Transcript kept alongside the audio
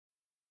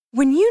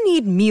When you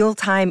need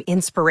mealtime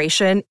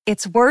inspiration,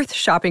 it's worth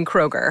shopping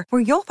Kroger,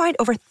 where you'll find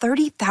over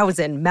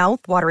 30,000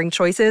 mouth-watering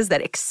choices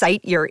that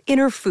excite your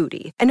inner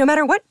foodie. And no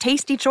matter what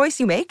tasty choice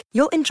you make,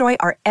 you'll enjoy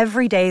our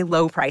everyday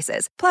low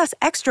prices, plus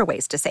extra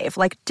ways to save,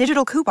 like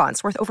digital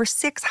coupons worth over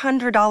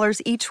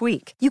 $600 each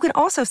week. You can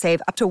also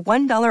save up to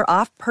 $1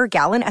 off per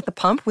gallon at the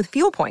pump with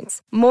fuel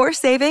points. More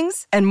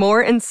savings and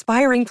more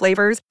inspiring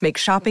flavors make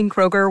shopping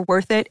Kroger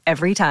worth it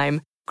every time.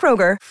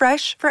 Kroger,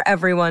 fresh for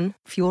everyone.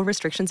 Fuel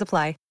restrictions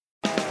apply.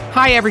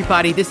 Hi,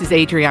 everybody. This is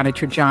Adriana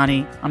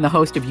Trajani. I'm the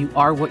host of You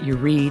Are What You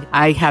Read.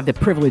 I have the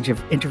privilege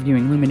of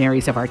interviewing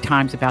luminaries of our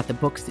times about the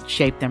books that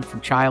shaped them from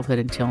childhood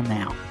until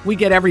now. We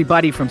get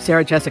everybody from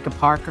Sarah Jessica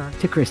Parker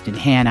to Kristen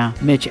Hanna,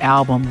 Mitch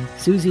Albom,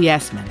 Susie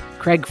Essman,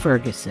 Craig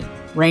Ferguson,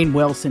 Rainn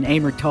Wilson,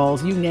 Amor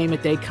Towles, you name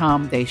it, they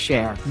come, they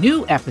share.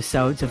 New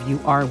episodes of You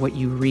Are What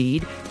You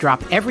Read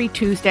drop every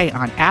Tuesday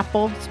on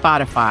Apple,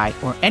 Spotify,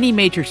 or any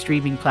major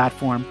streaming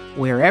platform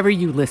wherever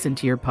you listen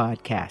to your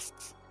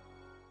podcasts.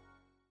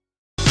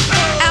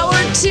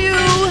 To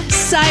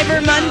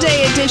Cyber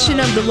Monday edition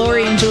of the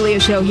Lori and Julia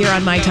Show here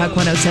on My Talk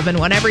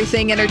 1071.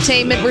 Everything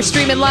Entertainment. We're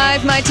streaming live,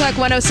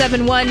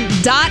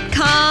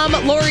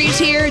 MyTalk1071.com. Lori's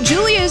here.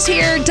 Julia's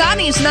here.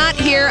 Donnie's not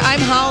here. I'm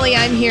Holly.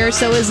 I'm here.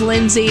 So is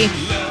Lindsay.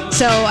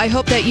 So I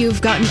hope that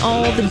you've gotten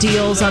all the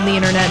deals on the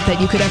internet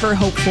that you could ever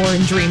hope for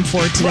and dream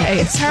for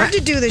today. It's hard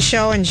to do the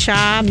show and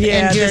shop and do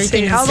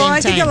everything at the although same I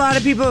think time. a lot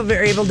of people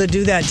are able to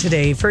do that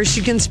today. First,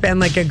 you can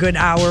spend like a good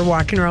hour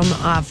walking around the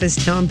office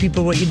telling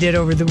people what you did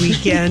over the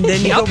weekend.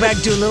 Then you go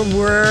back, do a little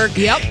work,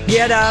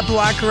 get up,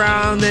 walk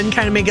around, then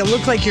kind of make it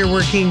look like you're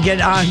working, get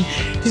on,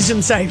 do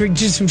some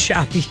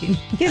shopping.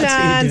 Get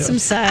on some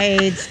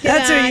sites.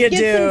 That's what you do.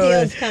 Get some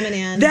deals coming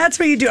in. That's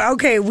what you do.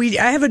 Okay,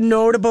 I have a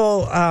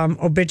notable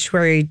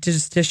obituary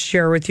just to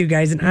share with you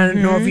guys, and I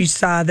don't know if you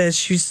saw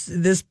this.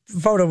 This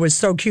photo was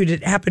so cute.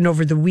 It happened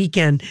over the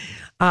weekend.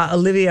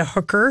 Olivia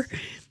Hooker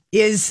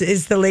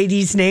is the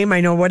lady's name. I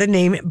know, what a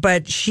name,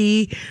 but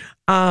she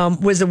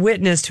was a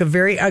witness to a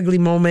very ugly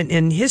moment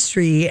in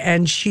history,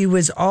 and she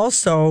was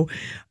also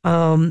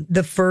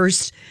the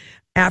first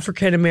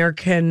African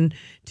American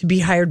to be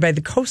hired by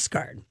the Coast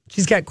Guard.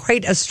 She's got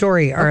quite a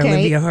story, our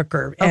Olivia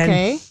Hooker.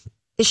 And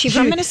is she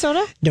from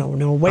Minnesota? No,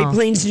 White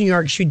Plains, New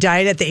York. She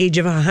died at the age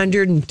of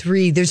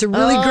 103. There's a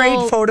really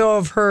great photo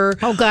of her.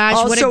 Oh, gosh.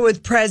 Also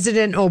with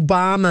President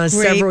Obama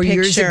several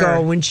years ago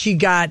when she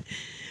got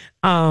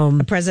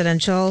a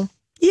presidential.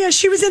 Yeah,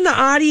 she was in the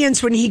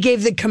audience when he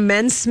gave the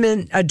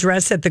commencement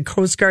address at the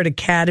Coast Guard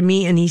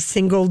Academy, and he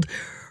singled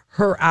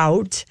her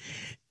out.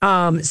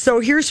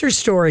 So here's her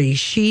story.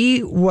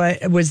 She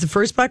was the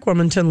first Black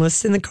woman to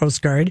enlist in the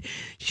Coast Guard.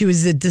 She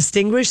was a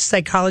distinguished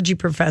psychology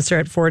professor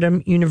at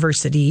Fordham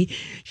University.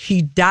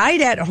 She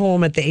died at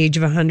home at the age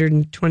of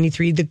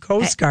 123. The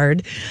Coast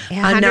Guard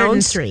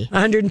 103.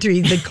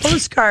 103. The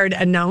Coast Guard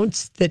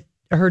announced that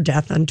her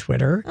death on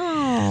Twitter.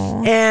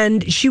 Oh.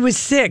 And she was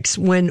 6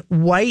 when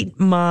white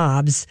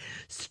mobs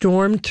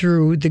stormed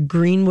through the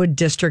Greenwood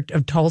district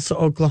of Tulsa,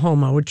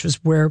 Oklahoma, which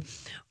was where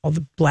all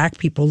the Black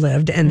people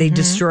lived, and they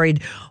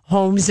destroyed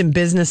homes and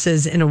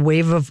businesses in a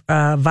wave of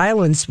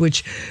violence,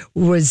 which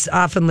was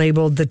often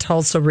labeled the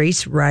Tulsa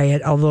Race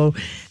Riot, although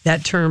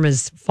that term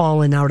has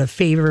fallen out of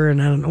favor,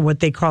 and I don't know what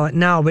they call it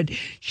now, but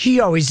she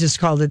always just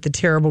called it the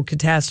terrible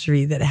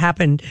catastrophe that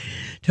happened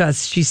to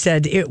us. She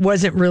said it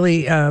wasn't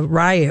really a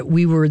riot.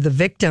 We were the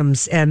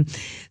victims, and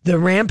the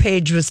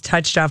rampage was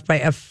touched off by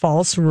a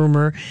false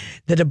rumor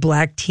that a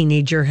Black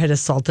teenager had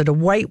assaulted a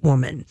white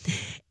woman.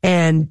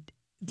 And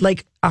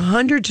like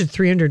 100 to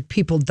 300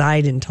 people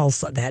died in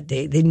Tulsa that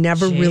day. They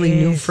never really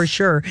knew for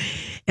sure.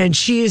 And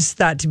she is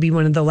thought to be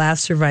one of the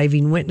last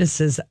surviving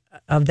witnesses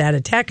of that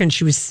attack. And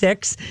she was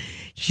 6.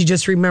 She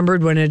just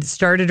remembered when it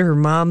started, her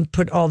mom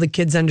put all the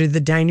kids under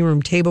the dining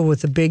room table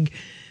with a big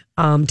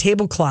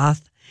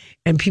tablecloth.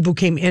 And people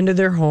came into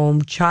their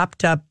home,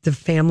 chopped up the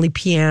family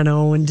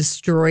piano, and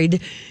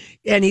destroyed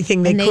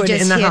anything they could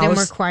in the house. And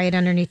were quiet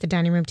underneath the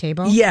dining room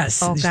table?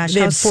 Yes. Oh, gosh, they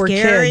how had 4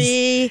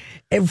 scary.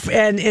 kids.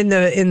 And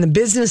in the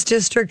business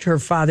district, her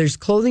father's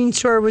clothing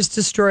store was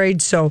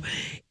destroyed. So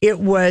it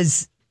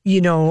was,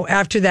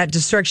 after that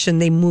destruction,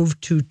 they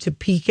moved to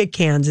Topeka,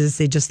 Kansas.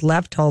 They just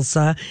left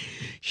Tulsa.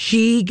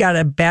 She got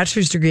a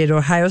bachelor's degree at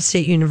Ohio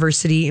State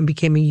University and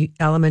became an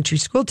elementary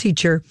school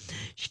teacher.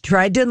 She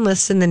tried to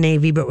enlist in the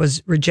Navy, but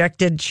was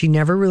rejected. She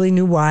never really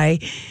knew why.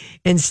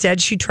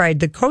 Instead, she tried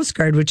the Coast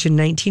Guard, which in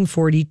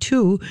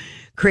 1942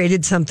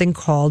 created something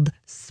called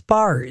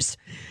SPARS.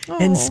 Oh.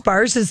 And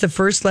SPARS is the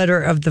first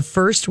letter of the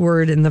first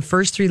word and the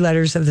first 3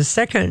 letters of the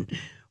second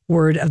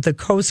word of the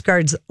Coast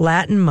Guard's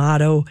Latin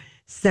motto,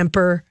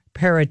 Semper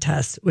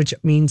Paratus, which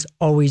means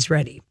always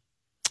ready.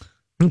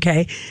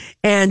 Okay.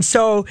 And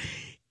so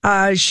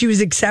She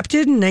was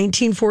accepted in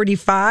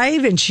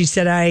 1945, and she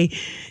said,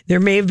 there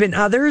may have been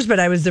others, but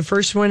I was the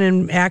first one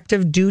in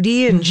active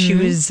duty, and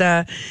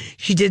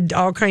she did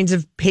all kinds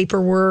of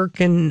paperwork,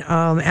 and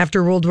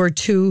after World War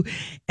II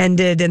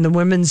ended and the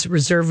Women's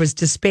Reserve was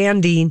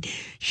disbanding,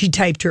 she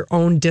typed her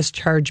own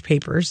discharge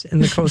papers in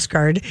the Coast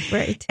Guard.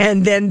 Right.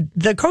 And then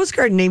the Coast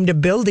Guard named a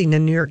building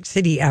in New York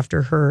City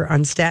after her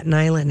on Staten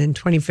Island in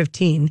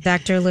 2015.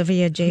 Dr.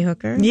 Olivia J.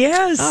 Hooker?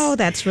 Yes. Oh,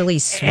 that's really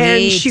sweet.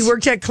 And she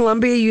worked at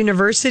Columbia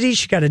University.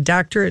 She got a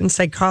doctorate in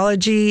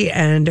psychology,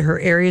 and her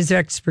areas of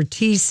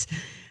expertise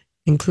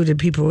included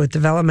people with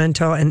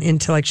developmental and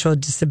intellectual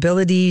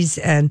disabilities.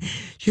 And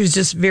she was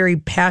just very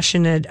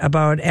passionate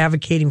about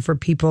advocating for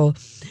people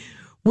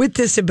with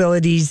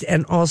disabilities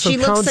and also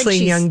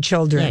counseling young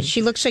children. Yeah,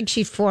 she looks like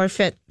she's 4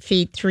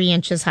 feet 3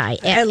 inches high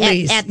at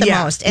least, at the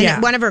most.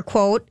 And one of her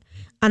quote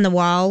on the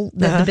wall,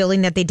 the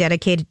building that they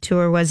dedicated to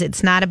her was,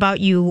 "It's not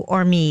about you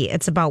or me.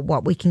 It's about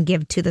what we can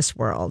give to this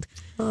world."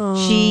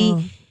 Oh.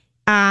 She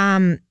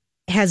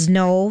has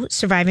no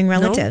surviving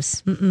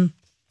relatives. No?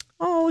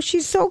 Oh,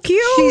 she's so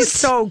cute. She's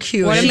so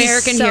cute. What an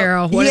American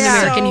hero. What an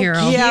American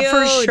hero. Yeah,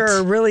 for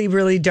sure. Really,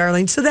 really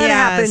darling. So that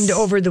happened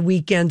over the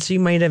weekend, so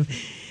you might have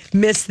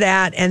missed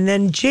that. And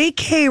then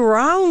J.K.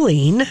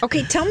 Rowling,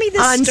 okay, tell me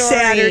this on story.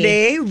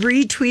 Saturday,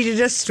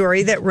 retweeted a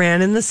story that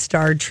ran in the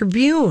Star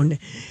Tribune.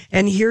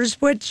 And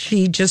here's what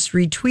she just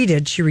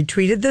retweeted. She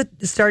retweeted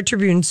the Star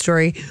Tribune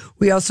story.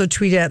 We also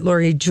tweeted at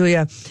Lori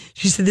Julia.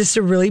 She said, "This is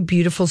a really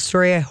beautiful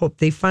story. I hope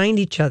they find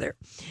each other."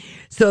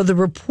 So the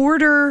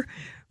reporter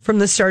from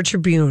the Star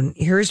Tribune,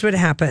 here's what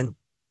happened.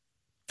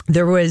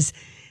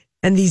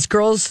 And these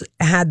girls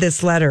had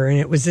this letter, and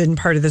it was in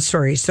part of the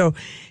story. So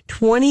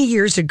 20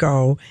 years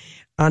ago,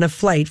 on a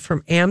flight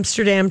from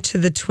Amsterdam to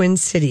the Twin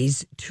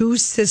Cities, 2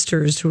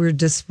 sisters who were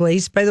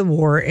displaced by the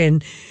war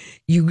in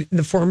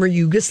the former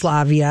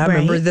Yugoslavia,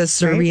 remember the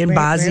Serbian,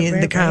 Bosnian,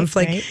 the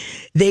conflict,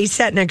 they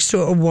sat next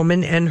to a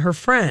woman and her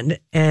friend,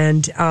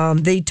 and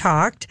they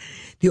talked.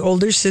 The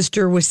older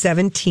sister was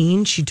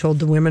 17. She told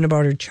the women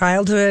about her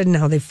childhood and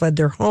how they fled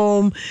their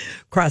home,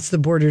 crossed the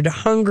border to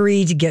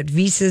Hungary to get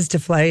visas to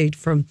fly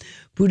from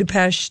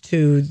Budapest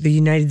to the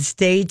United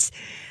States.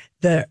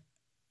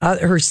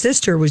 Her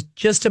sister was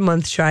just a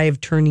month shy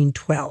of turning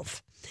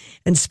 12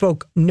 and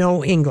spoke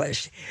no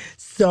English.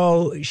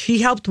 So she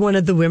helped one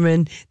of the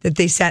women that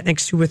they sat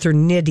next to with her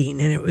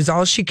knitting, and it was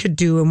all she could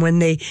do. And when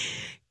they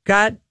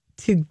got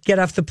to get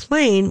off the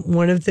plane,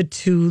 one of the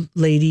 2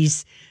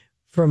 ladies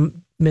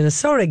from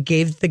Minnesota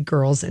gave the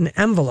girls an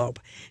envelope.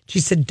 She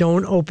said,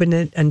 "Don't open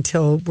it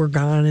until we're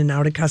gone and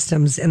out of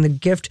customs." And the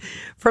gift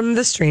from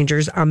the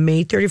strangers on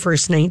May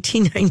 31st,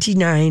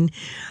 1999,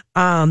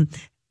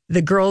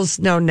 the girls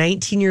now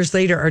 19 years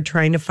later are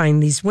trying to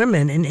find these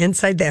women. And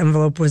inside the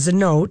envelope was a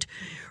note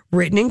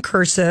written in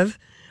cursive,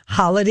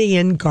 Holiday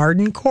Inn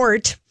Garden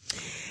Court.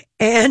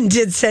 And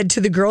it said,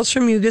 "To the girls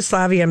from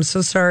Yugoslavia, I'm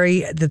so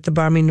sorry that the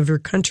bombing of your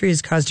country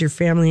has caused your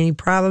family any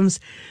problems.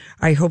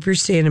 I hope your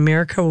stay in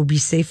America will be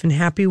safe and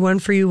happy one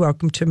for you.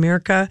 Welcome to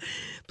America.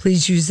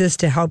 Please use this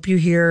to help you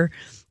here.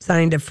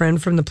 Signed, a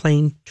friend from the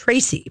plane,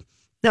 Tracy."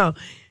 No,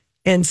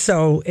 and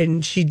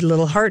she'd a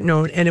little heart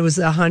note, and it was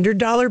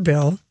 $100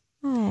 bill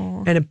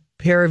and a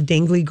pair of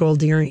dangly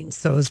gold earrings.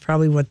 So it was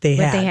probably what they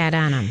had. What they had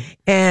on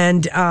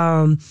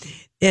them.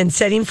 And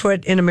setting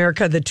foot in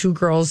America, the 2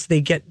 girls,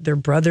 their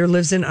brother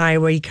lives in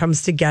Iowa. He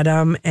comes to get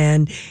them.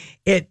 And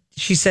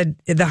she said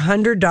the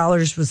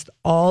 $100 was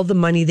all the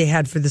money they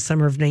had for the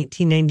summer of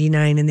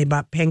 1999. And they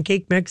bought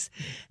pancake mix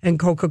and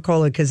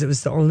Coca-Cola because it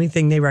was the only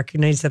thing they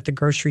recognized at the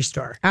grocery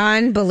store.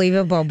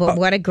 Unbelievable. But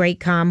what a great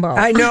combo.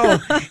 I know.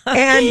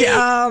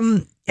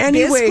 And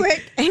anyway.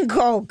 Biscuit and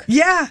Coke.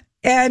 Yeah.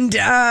 And,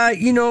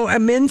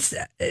 amidst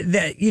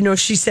that,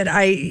 she said,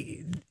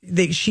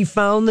 she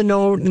found the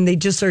note and they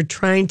just are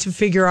trying to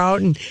figure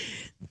out. And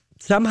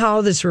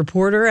somehow this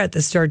reporter at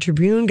the Star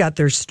Tribune got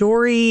their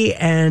story.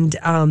 And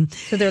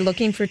so they're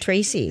looking for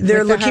Tracy.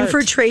 They're looking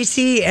for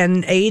Tracy,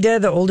 and Ada,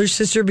 the older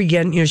sister,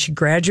 began, she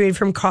graduated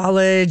from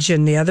college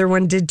and the other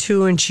one did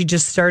too. And she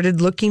just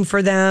started looking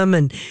for them.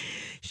 And,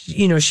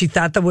 she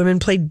thought the women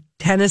played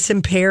tennis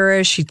in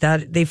Paris. She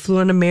thought they flew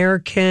an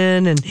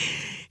American, and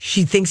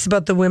she thinks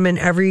about the women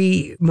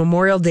every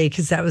Memorial Day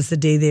because that was the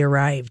day they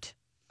arrived.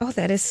 Oh,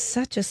 that is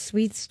such a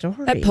sweet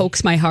story. That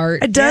pokes my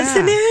heart.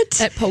 Doesn't it?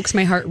 That pokes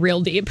my heart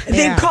real deep.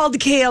 They've called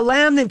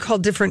KLM. They've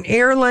called different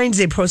airlines.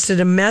 They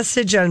posted a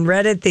message on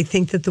Reddit. They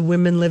think that the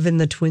women live in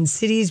the Twin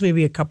Cities,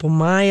 maybe a couple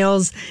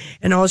miles.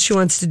 And all she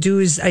wants to do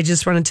is, I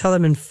just want to tell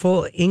them in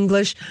full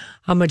English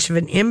how much of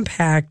an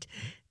impact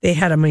they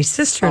had on my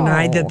sister and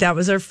I, that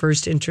was our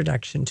first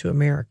introduction to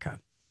America.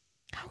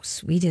 How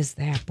sweet is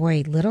that?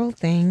 Boy, little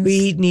things.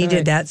 We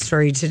needed that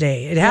story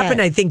today. It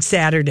happened, I think,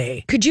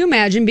 Saturday. Could you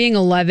imagine being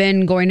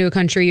 11, going to a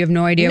country you have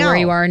no idea where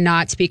you are,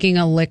 not speaking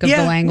a lick of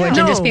the language,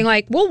 and just being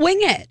like, we'll wing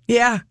it?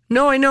 Yeah.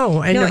 No, I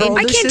know. I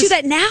can't do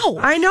that now.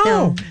 I know.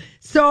 No.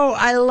 So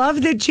I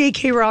love that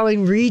J.K.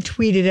 Rowling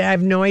retweeted it. I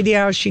have no idea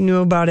how she knew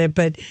about it,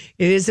 but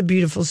it is a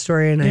beautiful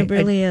story. And it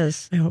really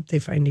is. I hope they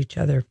find each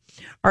other.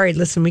 All right,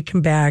 listen, we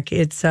come back.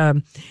 It's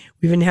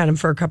we've been had them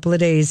for a couple of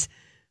days,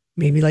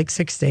 maybe like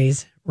 6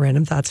 days.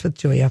 Random Thoughts with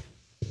Julia.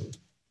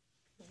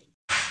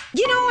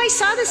 You know, I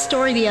saw this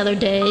story the other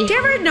day. Did you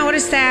ever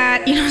notice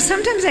that? You know,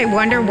 sometimes I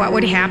wonder what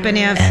would happen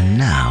if... And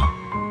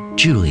now,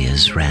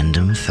 Julia's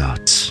Random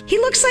Thoughts. He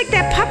looks like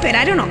that puppet.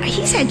 I don't know.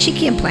 He's had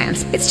cheeky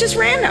implants. It's just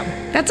random.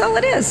 That's all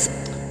it is.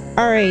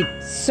 All right.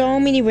 So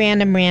many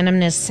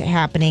randomness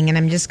happening. And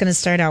I'm just going to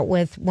start out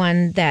with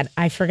one that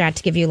I forgot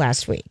to give you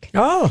last week.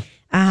 Oh.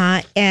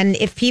 And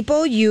if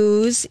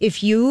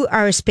you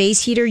are a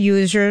space heater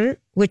user,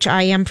 which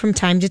I am from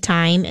time to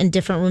time in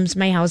different rooms of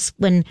my house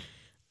when...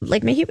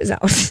 Like my heat was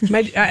out.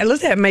 I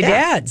looked at my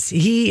dad's.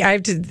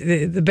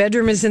 The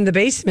bedroom is in the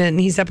basement and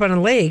he's up on a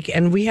lake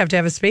and we have to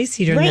have a space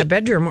heater in that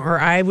bedroom or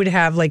I would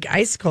have like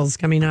icicles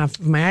coming off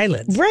of my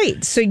eyelids.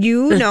 Right. So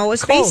you know a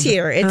space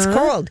heater. It's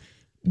cold.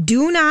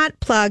 Do not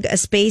plug a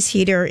space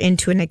heater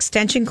into an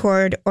extension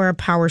cord or a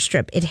power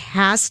strip. It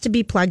has to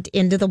be plugged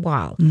into the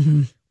wall.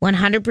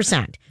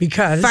 100%.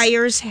 Because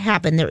fires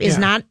happen. There is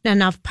not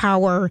enough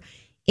power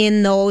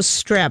in those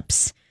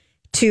strips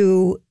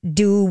to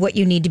do what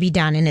you need to be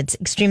done, and it's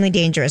extremely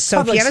dangerous. So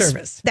public if you have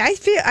service. I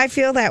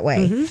feel that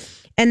way.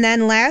 And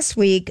then last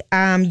week,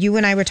 you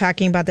and I were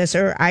talking about this,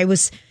 or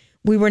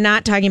we were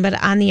not talking about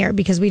it on the air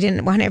because we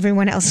didn't want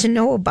everyone else to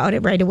know about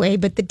it right away.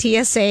 But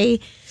the TSA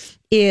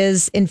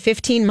is in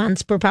 15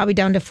 months, we're probably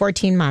down to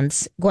 14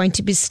 months, going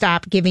to be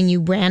stopped giving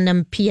you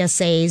random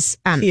PSAs,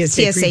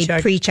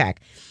 TSA pre-check.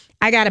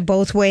 I got it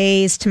both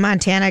ways to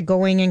Montana,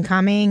 going and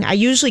coming. I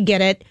usually get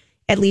it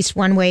at least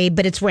one way,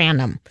 but it's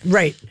random.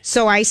 Right.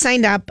 So I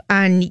signed up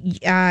on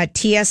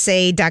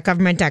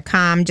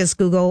tsa.government.com. Just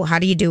Google, how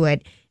do you do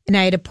it? And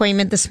I had an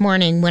appointment this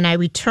morning when I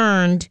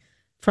returned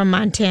from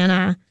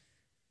Montana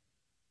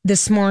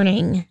this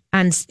morning.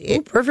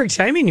 Perfect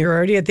timing. You're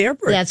already at the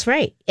airport. That's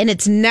right. And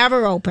it's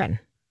never open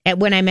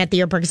when I'm at the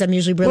airport because I'm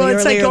usually really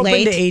it's early like or open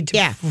late. to 8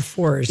 to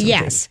 4 or something.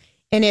 Yes.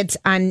 And it's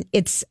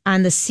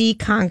on the C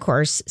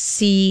concourse,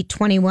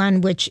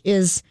 C21, which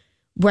is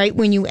right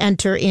when you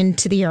enter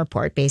into the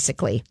airport,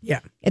 basically. Yeah.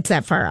 It's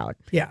that far out.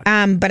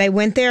 Yeah. But I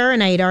went there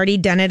and I had already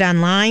done it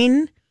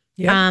online.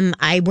 Yeah.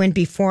 I went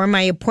before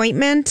my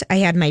appointment. I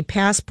had my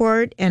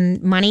passport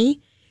and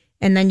money.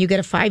 And then you get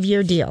a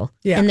 5-year deal.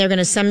 Yeah. And they're going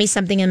to send me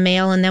something in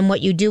mail. And then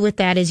what you do with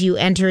that is you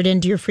enter it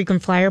into your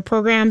frequent flyer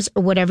programs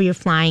or whatever you're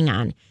flying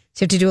on.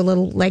 So you have to do a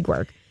little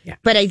legwork. Yeah.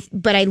 But I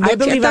looked I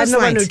believe at I'm those the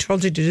one lines. who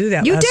told you to do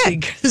that You last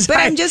did, week. but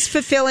I'm just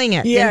fulfilling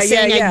it and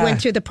saying I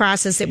went through the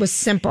process. It was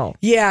simple.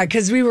 Yeah,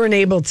 because we weren't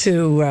able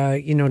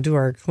to, do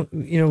our,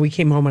 we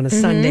came home on a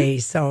Sunday.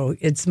 So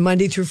it's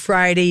Monday through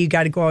Friday. You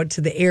got to go out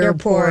to the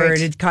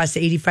airport. It costs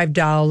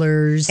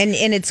 $85.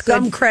 And it's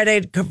some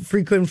good.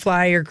 frequent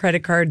flyer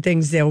credit card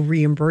things, they'll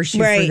reimburse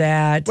you for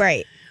that.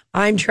 Right.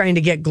 I'm trying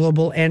to get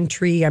global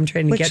entry. I'm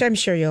trying to Which I'm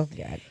sure you'll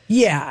get.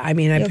 Yeah, I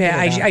mean,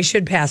 I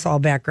should pass all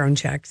background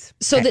checks.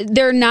 So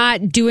they're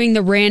not doing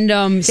the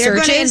random They're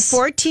going to, in searches?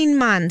 14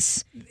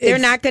 months, they're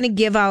not going to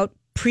give out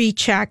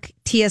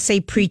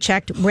TSA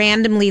pre-checked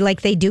randomly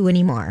like they do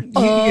anymore. You're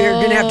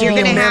going to have to You're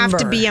be going a to have member.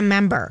 to be a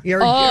member.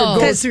 You're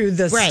go through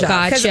the Right.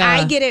 stuff. Because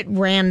Gotcha. I get it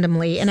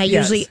randomly, and I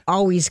usually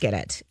always get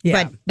it.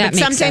 Yeah. But That makes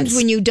sometimes sense.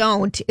 when you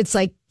don't, it's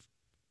like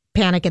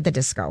Panic at the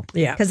Disco.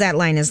 Yeah. Because that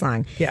line is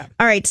long. Yeah.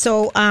 All right.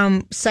 So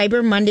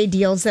Cyber Monday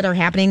deals that are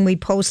happening. We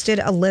posted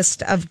a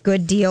list of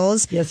good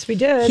deals. Yes, we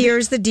did.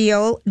 Here's the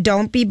deal.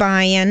 Don't be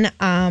buying.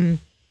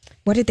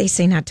 What did they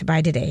say not to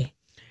buy today?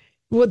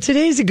 Well,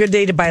 today's a good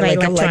day to buy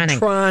like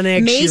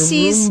electronics,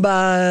 Macy's, your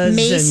Roombas.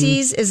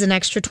 Macy's is an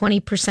extra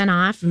 20%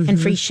 off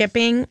and free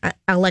shipping.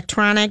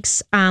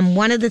 Electronics.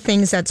 One of the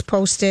things that's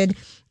posted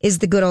is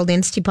the good old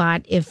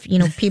Instapot. If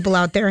people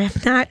out there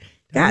have not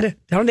got it.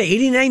 Down to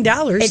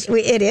 $89.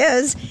 It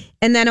is.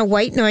 And then a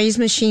white noise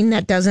machine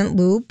that doesn't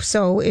loop.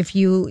 So if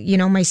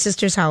my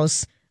sister's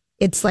house,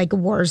 it's like a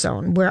war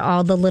zone where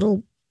all the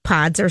little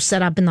pods are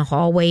set up in the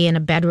hallway in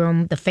a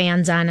bedroom, the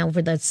fan's on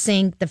over the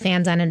sink, the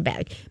fan's on in the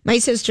bed. My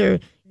sister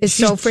is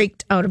so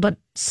freaked out about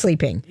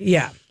sleeping.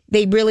 Yeah.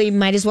 They really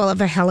might as well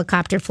have a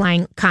helicopter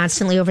flying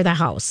constantly over the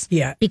house.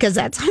 Yeah. Because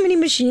that's how many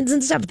machines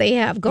and stuff they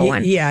have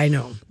going. Yeah, I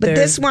know. But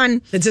this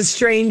one, it's a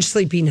strange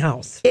sleeping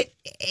house. it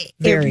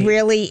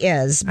really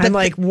is. But I'm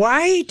like,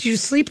 why do you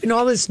sleep in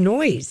all this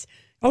noise?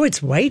 Oh,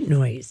 it's white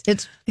noise.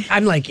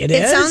 I'm like, it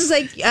is. It sounds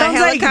like sounds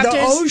like the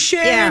helicopters. ocean.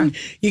 Yeah.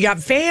 You got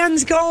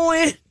fans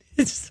going.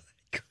 It's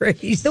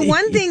crazy. The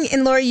one thing,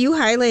 and Laura, you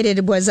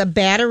highlighted was a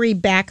battery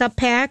backup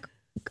pack.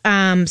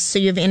 So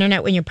you have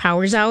internet when your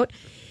power's out.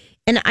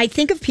 And I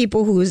think of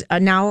people who's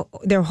now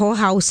their whole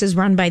house is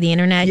run by the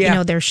internet.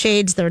 Yeah. Their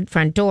shades, their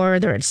front door,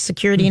 their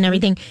security and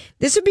everything.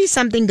 This would be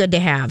something good to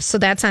have. So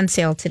that's on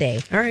sale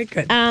today. All right,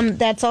 good.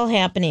 That's all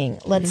happening.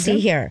 Let's see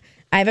here.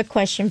 I have a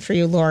question for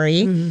you,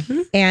 Lori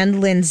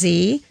and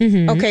Lindsay.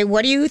 Okay,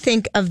 what do you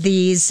think of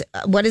these?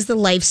 What is the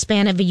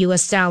lifespan of a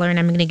U.S. dollar? And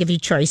I'm going to give you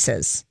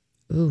choices.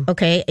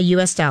 Okay, a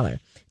U.S. dollar.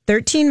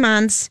 13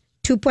 months,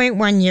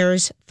 2.1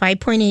 years,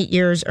 5.8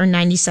 years, or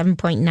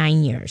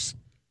 97.9 years.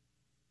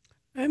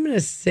 I'm going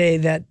to say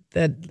that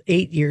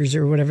 8 years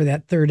or whatever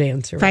that third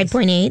answer was.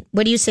 5.8.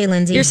 What do you say,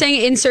 Lindsay? You're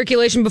saying in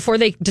circulation before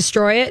they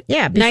destroy it?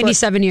 Yeah, before-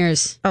 97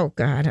 years. Oh,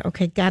 God.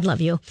 Okay. God love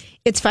you.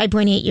 It's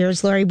 5.8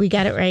 years, Lori. We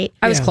got it right.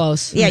 I was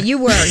close. Yeah, you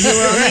were. You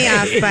were only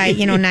off by,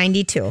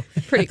 92.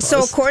 Pretty close.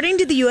 So according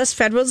to the U.S.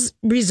 Federal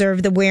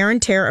Reserve, the wear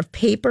and tear of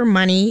paper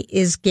money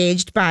is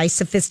gauged by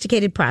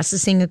sophisticated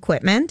processing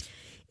equipment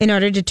in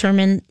order to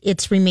determine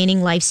its remaining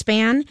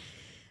lifespan.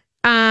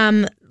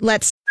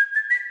 Let's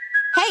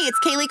Hey, it's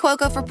Kaylee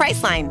Cuoco for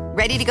Priceline.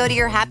 Ready to go to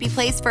your happy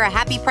place for a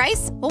happy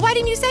price? Well, why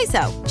didn't you say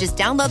so? Just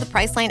download the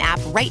Priceline app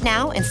right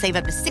now and save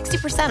up to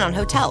 60% on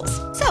hotels.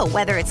 So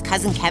whether it's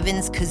Cousin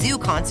Kevin's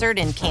Kazoo Concert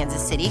in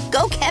Kansas City,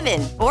 go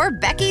Kevin, or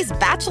Becky's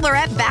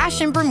Bachelorette Bash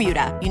in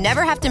Bermuda, you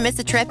never have to miss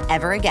a trip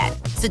ever again.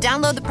 So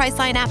download the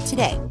Priceline app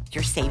today.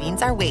 Your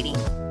savings are waiting.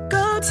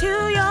 Go to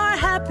your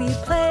happy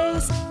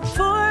place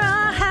for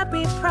a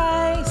happy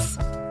price.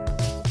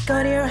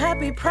 Go to your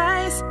happy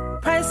price,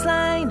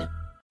 Priceline.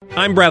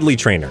 I'm Bradley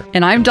Trainer.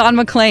 And I'm Don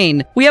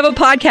McClain. We have a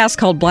podcast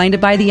called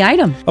Blinded by the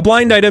Item. A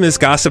blind item is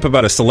gossip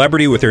about a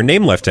celebrity with their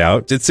name left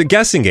out. It's a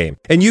guessing game,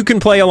 and you can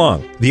play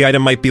along. The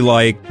item might be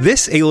like,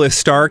 this A-list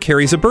star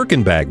carries a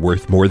Birkin bag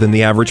worth more than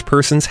the average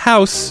person's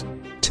house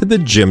to the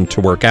gym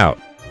to work out.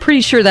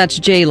 Pretty sure that's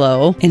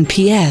J-Lo. And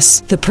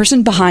P.S. the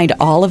person behind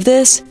all of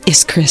this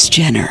is Kris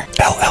Jenner,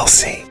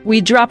 LLC.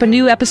 We drop a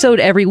new episode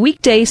every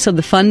weekday so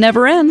the fun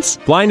never ends.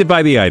 Blinded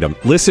by the Item.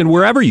 Listen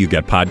wherever you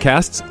get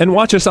podcasts and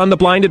watch us on the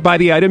Blinded by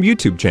the Item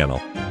YouTube channel.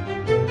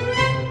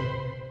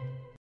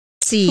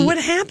 see. What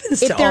happens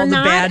to all the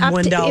bad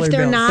 $1 bills? If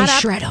they're not They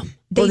up, shred them.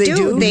 They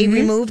do. They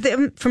remove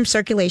them from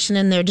circulation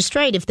and they're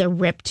destroyed if they're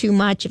ripped too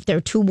much, if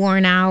they're too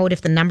worn out,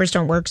 if the numbers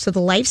don't work. So the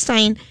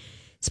lifespan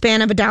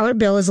of a dollar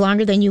bill is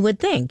longer than you would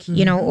think,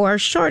 or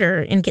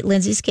shorter in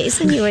Lindsay's case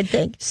than you would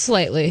think.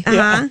 Slightly.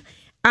 Uh-huh.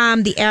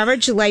 The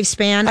average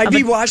lifespan. I'd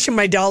be washing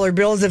my dollar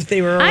bills if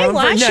they were around for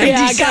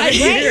 97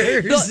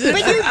 years.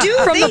 But you do.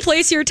 From the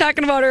place you were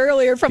talking about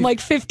earlier, from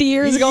like 50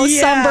 years ago,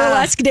 some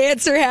burlesque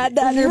dancer had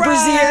that in her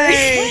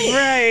brassiere.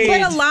 Right.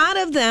 But a lot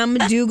of them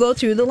do go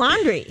through the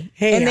laundry.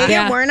 Hey, and they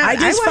get worn out. I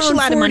just wash found a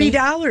lot of money.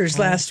 $40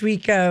 last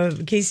week.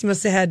 Casey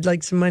must have had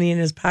like some money in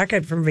his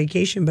pocket from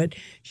vacation, but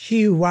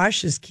she who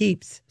washes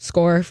keeps.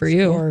 Score for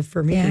you. Score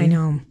for me. Yeah, I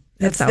know.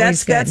 That's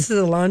always good. That's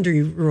the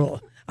laundry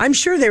rule. I'm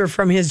sure they were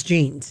from his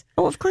jeans.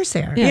 Oh, of course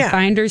they are. Yeah.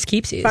 Finders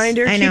keepsies.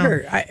 Finder, I know.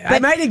 keeper. I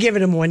might have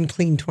given him one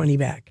clean 20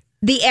 back.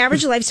 The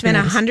average lifespan,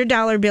 a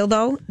 $100 bill,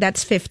 though,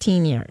 that's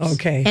 15 years.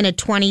 Okay. And a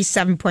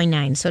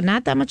 27.9. So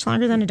not that much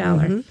longer than a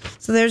dollar. Mm-hmm.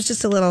 So there's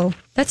just a little.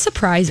 That's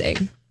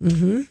surprising.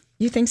 Mm-hmm.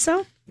 You think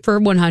so? For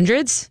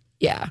 100s?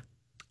 Yeah.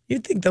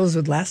 You'd think those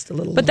would last a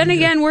little But then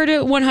longer. again, where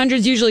do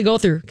 100s usually go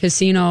through?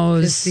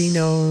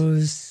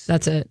 Casinos.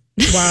 That's it.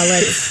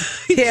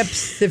 Wallets,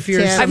 tips. If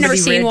you're, I've never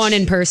seen rich. one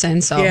in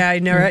person, so Yeah, I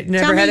never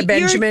had a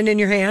Benjamin in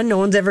your hand. No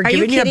one's ever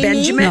given you a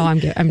Benjamin. No, I'm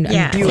good. I'm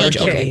You are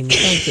joking. kidding.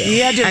 Thank you.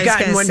 You had to have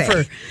gotten one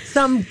for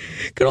some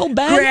good old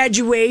bed.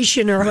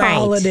 graduation or Right.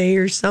 holiday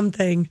or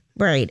something.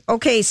 Right.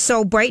 Okay.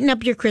 So brighten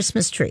up your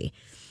Christmas tree.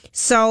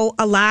 So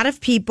a lot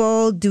of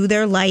people do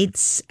their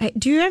lights.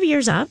 Do you have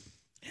yours up?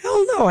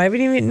 Hell no, I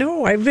haven't even.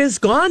 No, I was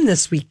gone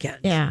this weekend.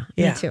 Yeah.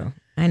 Yeah. Me too.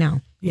 I know.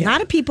 Yeah. A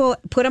lot of people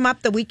put them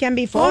up the weekend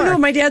before. Oh no,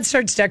 my dad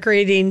starts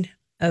decorating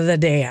the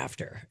day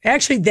after.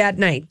 Actually, that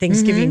night,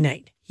 Thanksgiving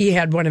night, he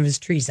had one of his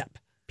trees up.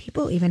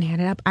 People even had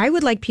it up. I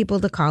would like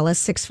people to call us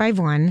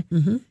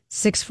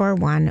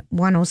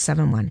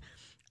 651-641-1071.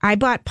 I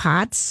bought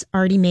pots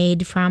already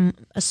made from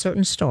a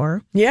certain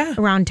store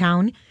around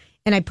town,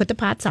 and I put the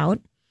pots out,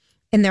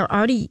 and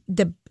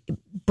the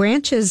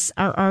branches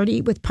are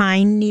already with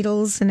pine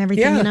needles and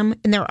everything in them,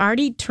 and they're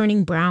already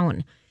turning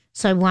brown.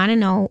 So I want to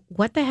know,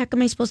 what the heck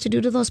am I supposed to do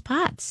to those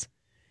pots?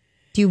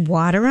 Do you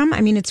water them? I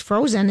mean, it's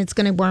frozen. It's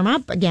going to warm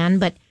up again,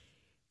 but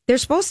they're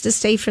supposed to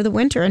stay for the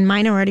winter, and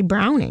mine are already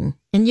browning.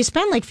 And you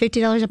spend like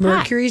 $50 a pot.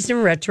 Mercury's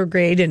in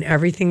retrograde, and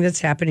everything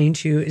that's happening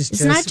to you is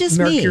It's not just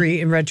Mercury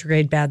me. in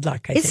retrograde bad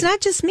luck, I think. It's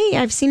not just me.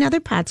 I've seen other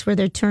pots where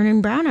they're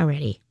turning brown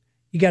already.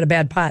 You got a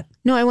bad pot.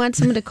 No, I want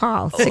someone to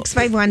call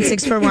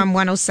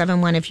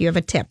 651-641-1071 if you have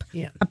a tip,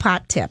 a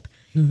pot tip.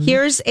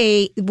 Here's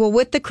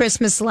with the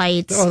Christmas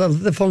lights. Oh,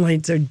 the phone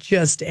lights are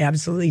just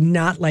absolutely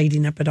not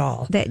lighting up at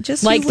all. That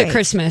just like you the wait.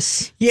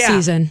 Christmas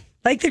season.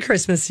 Like the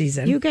Christmas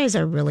season. You guys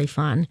are really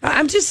fun.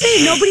 I'm just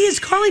saying, nobody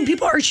is calling.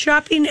 People are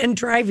shopping and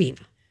driving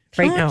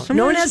right now.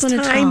 No one has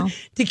time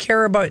to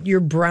care about your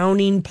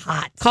browning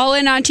pots. Call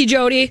in Auntie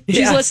Jody.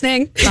 She's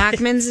listening.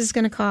 Bachman's is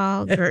going to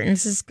call.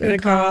 Burton's is going to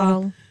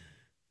call.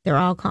 They're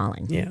all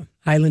calling. Yeah.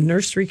 Highland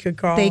Nursery could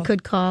call. They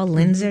could call.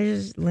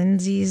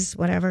 Lindsay's,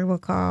 whatever will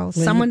call.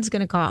 Someone's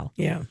going to call.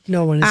 Yeah.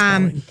 No one is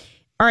calling.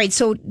 All right.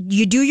 So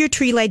you do your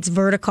tree lights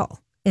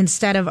vertical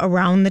instead of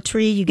around the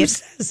tree. You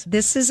get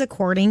this is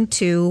according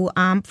to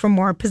for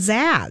more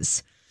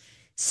pizzazz.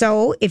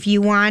 So if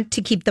you want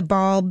to keep the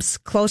bulbs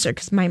closer,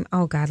 because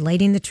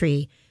lighting the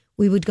tree,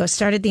 we would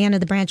start at the end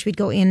of the branch. We'd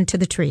go into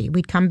the tree.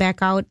 We'd come back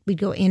out.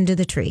 We'd go into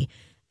the tree.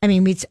 I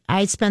mean,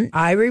 I spent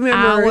remember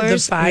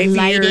hours the 5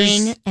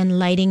 lighting years and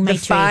lighting my the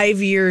tree.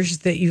 5 years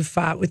that you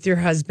fought with your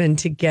husband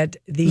to get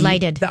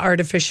the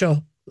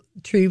artificial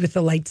tree with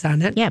the lights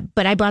on it. Yeah,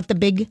 but I bought the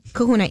big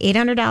kahuna,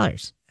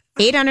 $800.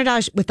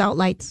 $800 without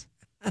lights.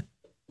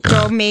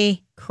 Drove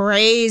me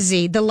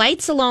crazy. The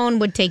lights alone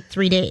would take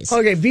 3 days.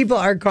 Okay, people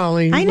are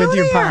calling I know with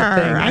your they pot are.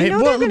 thing. I know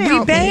they're gonna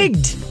help me.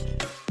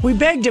 We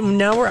begged him.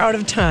 Now we're out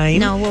of time.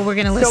 No, well, we're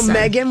going to listen. So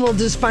Megan will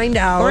just find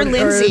out. Or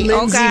Lindsay.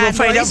 Oh, God. will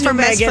find out Lori's from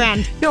my best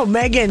Megan. friend. No,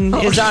 Megan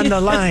is on the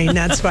line.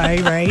 That's why,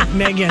 right?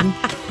 Megan,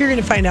 you're going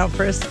to find out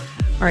first.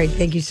 All right,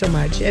 thank you so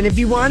much. And if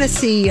you want to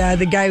see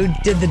the guy who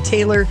did the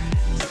Taylor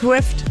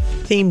Swift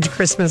themed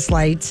Christmas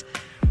lights,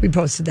 we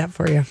posted that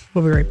for you.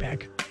 We'll be right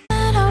back.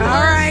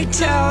 All right,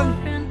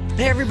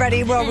 hey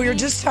everybody. Well, we were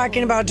just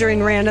talking about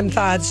during Random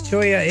Thoughts,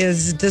 Julia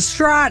is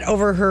distraught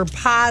over her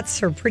pots,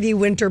 her pretty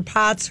winter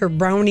pots, her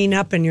browning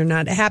up, and you're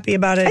not happy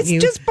about it. I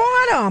just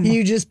bought them.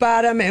 You just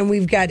bought them, and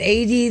we've got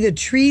Adie, the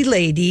tree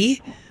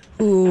lady,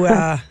 who,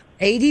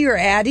 Adie or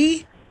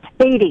Addie?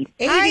 Adie.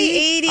 Hi,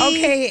 Adie.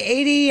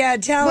 Okay,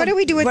 Adie, tell What do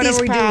we do with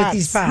these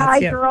pots? Hi,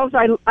 girls.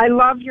 I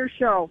love your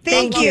show.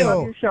 Thank you. I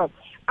love your show.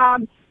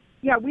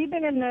 Yeah, we've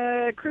been in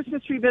the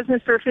Christmas tree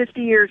business for 50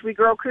 years. We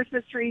grow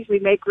Christmas trees, we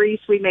make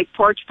wreaths, we make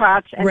porch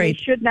pots, and they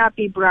should not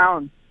be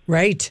brown.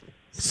 Right.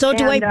 So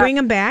do I bring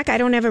them back? I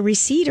don't have a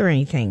receipt or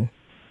anything.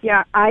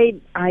 Yeah, I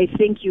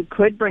think you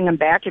could bring them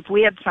back. If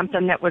we had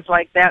something that was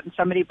like that and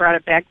somebody brought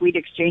it back, we'd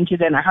exchange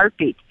it in a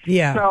heartbeat.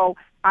 Yeah. So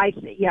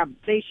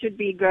they should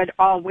be good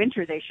all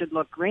winter. They should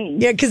look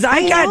green. Yeah, because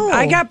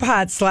I got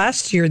pots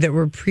last year that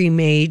were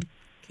pre-made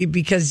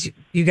because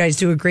you guys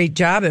do a great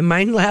job, and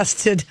mine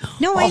lasted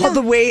all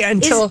the way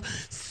until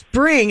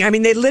spring. I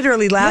mean, they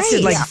literally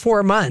lasted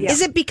 4 months. Yeah.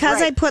 Is it because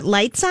I put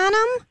lights on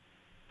them?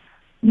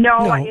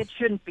 No, it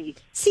shouldn't be.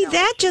 See,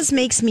 that just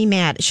makes me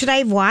mad. Should I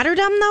have watered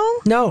them,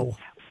 though?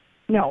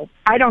 No,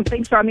 I don't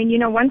think so. I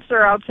mean, once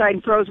they're outside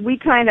and froze, we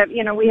kind of,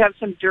 we have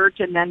some dirt,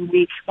 and then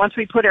once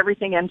we put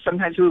everything in,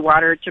 sometimes we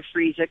water it to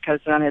freeze it because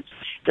then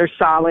they're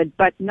solid,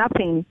 but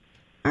nothing.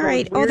 All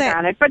right. Weird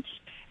on it.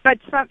 But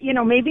some,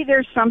 maybe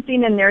there's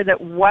something in there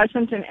that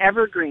wasn't an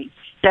evergreen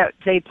that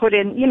they put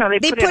in.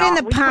 They put in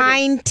the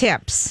pine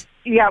tips.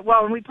 Yeah,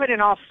 well, and we put in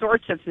all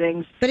sorts of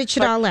things. But it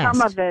should all last.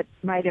 Some of it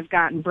might have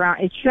gotten brown.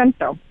 It shouldn't,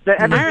 though. The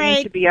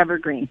evergreen should be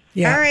evergreen.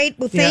 Yeah. All right.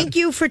 Well, thank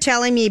you for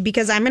telling me,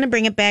 because I'm going to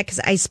bring it back because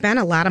I spent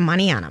a lot of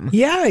money on them.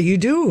 Yeah, you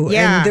do.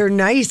 Yeah. And they're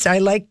nice. I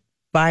like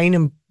buying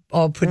them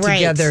all put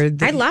together.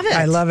 I love it.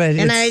 I love it.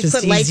 And it's I just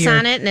put lights easier.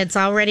 on it, and it's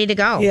all ready to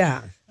go.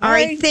 Yeah. All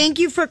right. Thank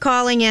you for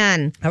calling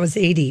in. That was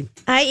 80.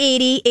 Hi,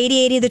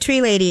 80, the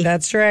tree lady.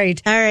 That's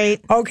right. All right.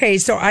 Okay,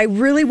 so I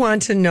really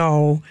want to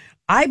know,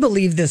 I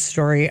believe this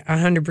story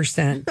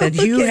 100%, that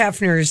Hugh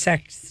Hefner's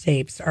sex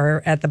tapes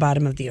are at the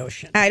bottom of the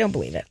ocean. I don't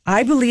believe it.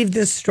 I believe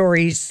this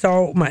story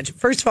so much.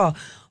 First of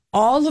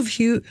all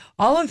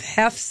of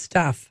Hef's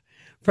stuff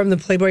from the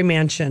Playboy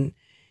Mansion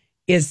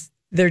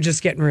they're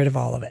just getting rid of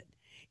all of it.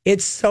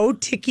 It's so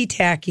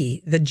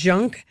ticky-tacky. The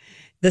junk,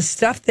 the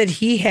stuff that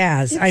he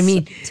has.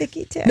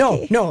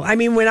 Ticky-tacky. No. I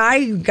mean, when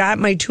I got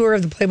my tour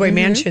of the Playboy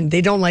Mansion,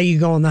 they don't let you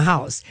go in the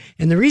house.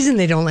 And the reason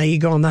they don't let you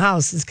go in the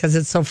house is because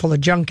it's so full of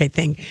junk, I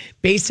think,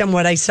 based on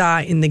what I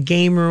saw in the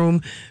game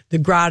room, the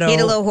grotto. He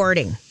had a little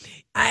hoarding.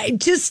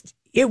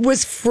 It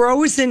was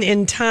frozen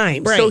in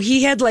time. Right. So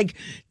he had like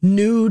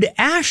nude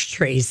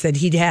ashtrays that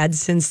he'd had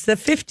since the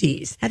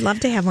 50s. I'd love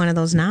to have one of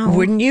those now.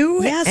 Wouldn't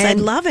you? Yes, I'd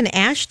love an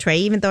ashtray,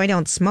 even though I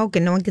don't smoke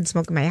and no one can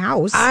smoke in my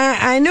house.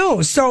 I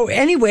know. So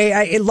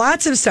anyway,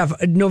 lots of stuff.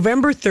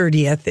 November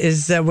 30th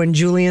is when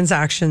Julian's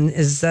auction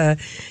is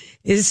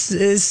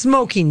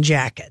smoking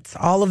jackets.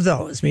 All of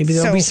those. Maybe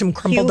there'll be some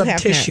crumpled up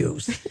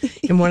tissues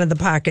in one of the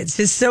pockets.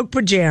 His silk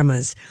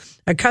pajamas.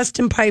 A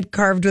custom pipe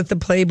carved with the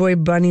Playboy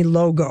Bunny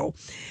logo.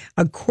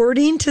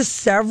 According to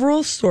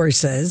several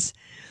sources,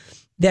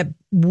 that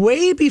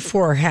way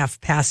before Hef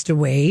passed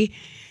away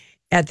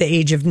at the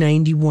age of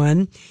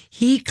 91,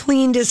 he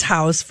cleaned his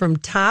house from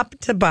top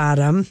to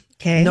bottom,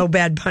 no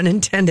bad pun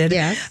intended,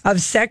 of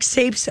sex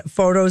tapes,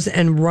 photos,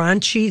 and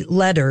raunchy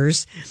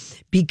letters,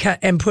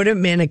 and put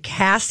them in a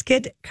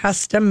casket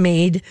custom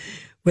made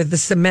with the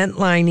cement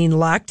lining,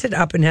 locked it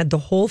up, and had the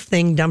whole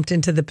thing dumped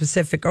into the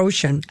Pacific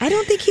Ocean. I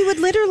don't think he would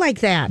litter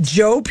like that.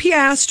 Joe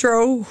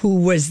Piastro,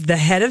 who was the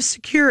head of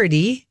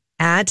security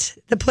at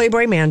the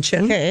Playboy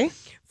Mansion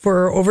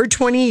for over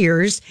 20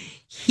 years,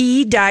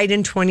 he died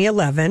in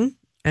 2011.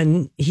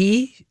 And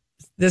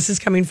this is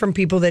coming from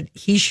people that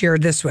he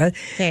shared this with,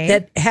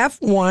 that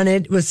Hef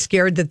was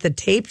scared that the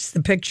tapes,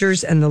 the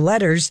pictures, and the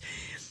letters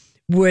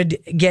would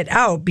get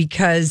out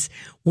because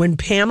when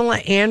Pamela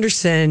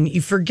Anderson,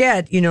 you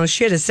forget,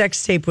 she had a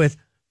sex tape with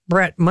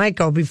Bret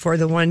Michael before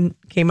the one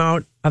came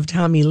out of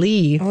Tommy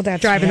Lee. Oh,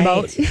 that's driving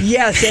right. the boat.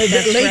 Yes,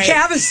 Lake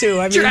Havasu.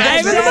 I mean,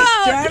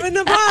 driving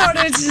the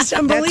boat. It's just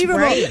unbelievable.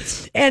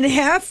 Right. And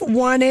Hef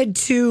wanted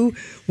to,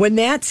 when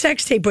that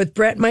sex tape with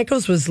Bret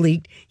Michaels was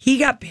leaked, he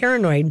got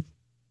paranoid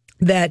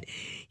that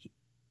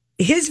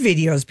his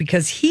videos,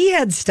 because he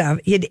had stuff,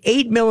 he had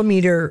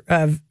 8mm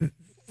of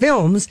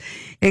films,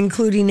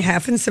 including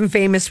Half and Some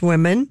Famous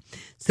Women,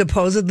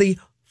 supposedly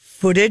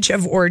footage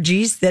of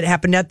orgies that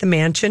happened at the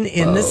mansion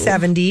in the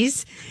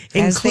 70s,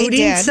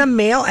 including some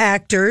male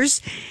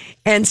actors.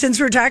 And since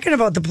we're talking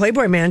about the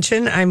Playboy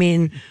Mansion, I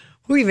mean,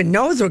 who even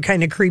knows what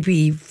kind of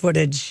creepy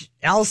footage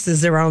else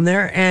is around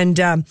there? And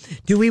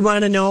do we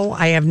want to know?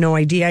 I have no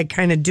idea. I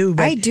kind of do.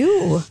 But, I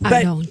do. But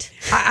I don't.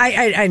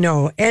 I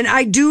know. And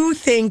I do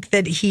think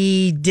that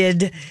he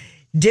did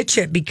ditch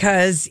it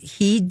because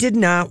he did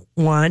not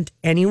want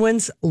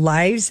anyone's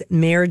lives,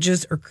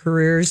 marriages, or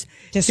careers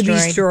to be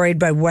destroyed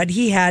by what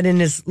he had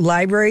in his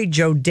library.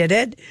 Joe did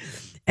it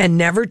and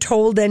never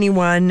told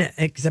anyone,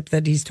 except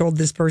that he's told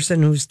this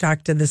person who's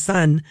talked to the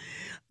Sun.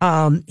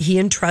 He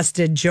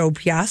entrusted Joe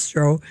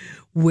Piastro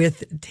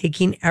with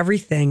taking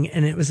everything,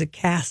 and it was a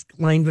cask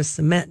lined with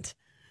cement,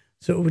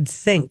 so it would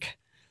sink.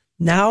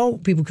 Now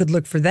people could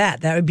look for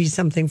that. That would be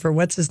something for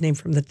what's his name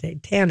from the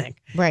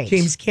Titanic, right?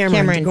 James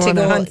Cameron to go on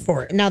a hunt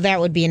for it. Now that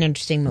would be an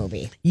interesting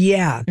movie.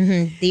 Yeah,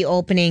 the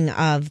opening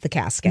of the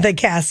casket. The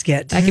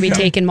casket that could be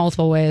taken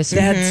multiple ways.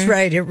 That's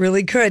right. It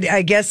really could.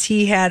 I guess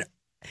he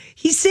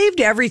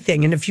saved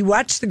everything. And if you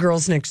watch The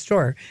Girls Next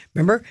Door,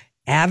 remember?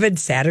 Avid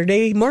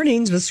Saturday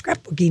mornings was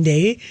scrapbooking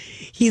day.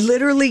 He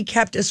literally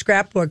kept a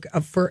scrapbook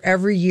for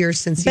every year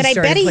since he started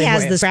But I bet he Playboy.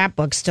 has the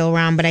scrapbook still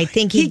around, but I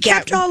think he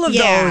kept all of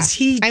those.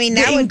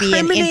 That would be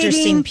an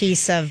interesting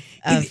piece of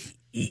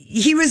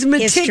he was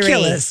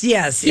meticulous. History.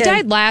 Yes. He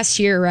died last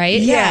year, right?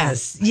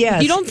 Yes.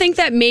 Yes. You don't think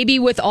that maybe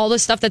with all the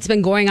stuff that's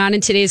been going on in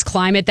today's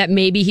climate that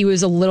maybe he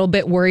was a little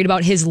bit worried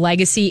about his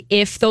legacy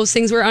if those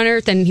things were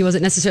unearthed and he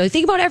wasn't necessarily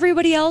thinking about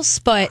everybody else,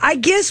 but I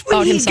guess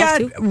when he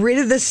got rid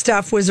of this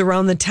stuff was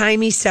around the time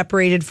he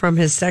separated from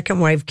his second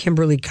wife,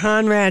 Kimberly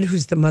Conrad,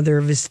 who's the mother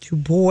of his 2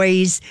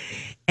 boys.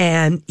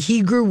 And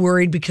he grew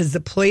worried because the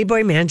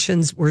Playboy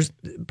Mansions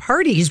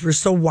parties were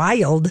so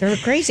wild. They were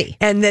crazy.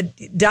 And that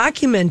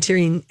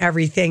documenting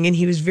everything. And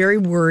he was very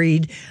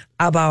worried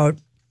about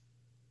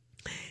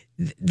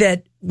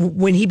that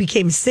when he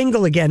became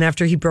single again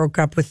after he broke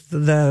up with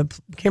the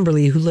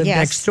Kimberly who lived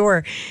next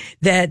door,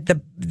 that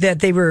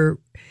they were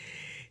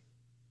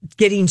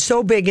getting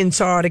so big and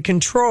so out of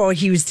control.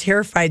 He was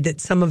terrified that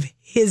some of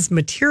his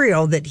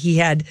material that he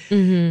had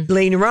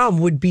laying around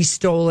would be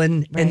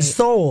stolen and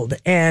sold.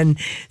 And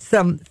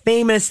some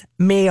famous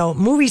male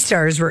movie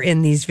stars were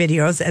in these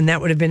videos, and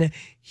that would have been a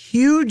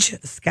huge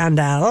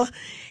scandal.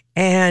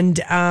 And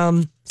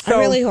I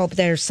really hope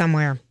they're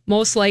somewhere.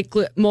 Most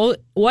likely,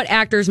 what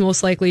actors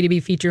most likely to be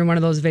featured in one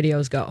of those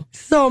videos go?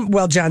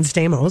 John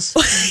Stamos.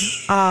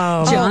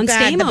 John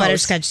Stamos. The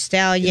Butterscotch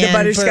Stallion. The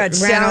Butterscotch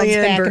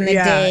Stallion. Back in the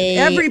day.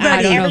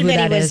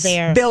 Everybody was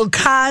there. Bill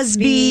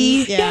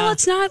Cosby.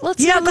 Let's not go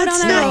down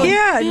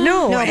that road.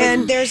 No,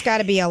 and there's got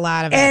to be a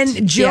lot of it.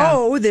 And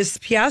Joe, this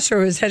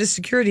Piastro, is head of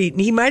security.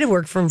 He might have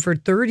worked for him for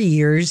 30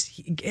 years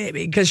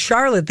because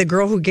Charlotte, the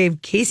girl who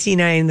gave Casey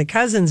and I and the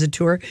cousins a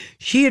tour,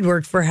 she had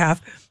worked for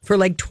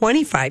like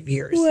 25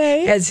 years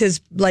as his,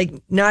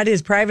 not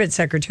his private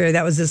secretary.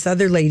 That was this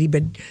other lady,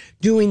 but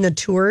doing the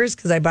tours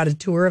because I bought a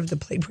tour of the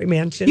Playboy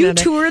Mansion. You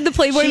toured the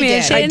Playboy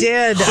Mansion? I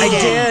did.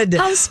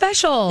 How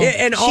special.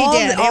 And It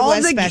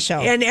was special.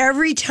 And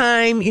every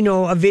time,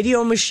 a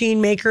video machine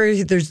maker,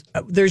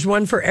 there's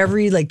one for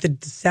every, the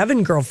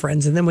 7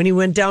 girlfriends. And then when he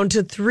went down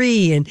to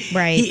 3 and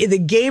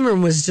the game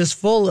room was just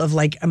full of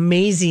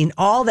amazing,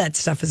 all that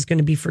stuff is going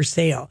to be for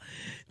sale.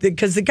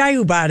 Because the guy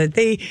who bought it,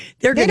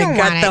 they're going to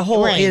gut the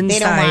whole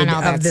inside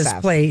of this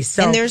place.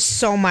 So, and there's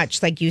so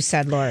much, like you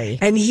said, Lori.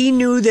 And he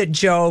knew that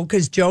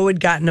because Joe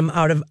had gotten him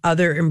out of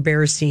other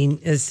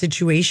embarrassing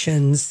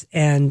situations.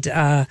 And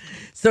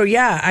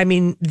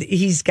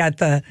he's got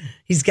the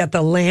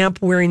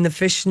lamp wearing the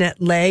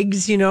fishnet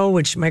legs,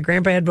 which my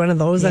grandpa had one of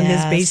those on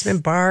his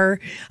basement bar,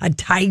 a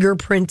tiger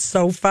print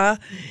sofa,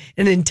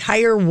 an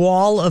entire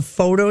wall of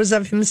photos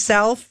of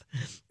himself,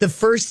 the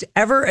first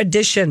ever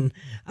edition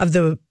of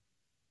the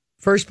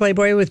first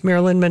Playboy with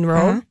Marilyn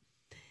Monroe.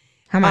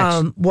 How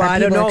much? I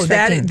don't know.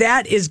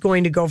 That is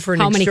going to go for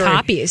an How many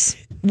copies?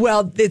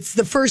 Well, it's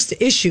the first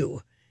issue.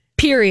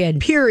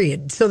 Period.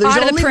 So there's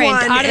only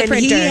one, and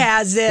he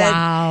has it.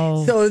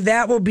 Wow. So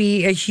that will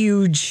be a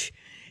huge,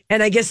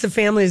 and I guess the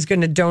family is going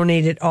to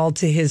donate it all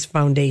to his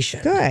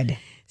foundation. Good.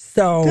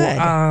 So,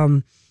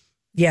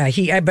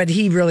 but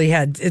he really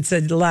had, it's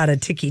a lot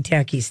of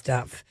ticky-tacky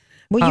stuff.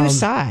 Well, you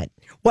saw it.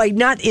 Well,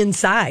 not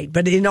inside,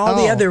 but in all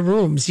the other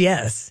rooms,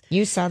 yes.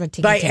 You saw the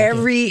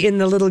ticky-tacky. In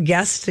the little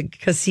guest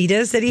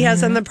casitas that he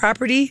has on the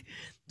property.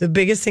 The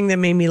biggest thing that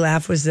made me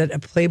laugh was that a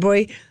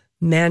Playboy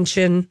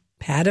Mansion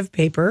pad of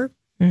paper.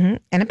 And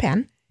a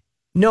pen.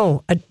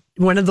 No,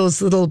 one of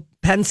those little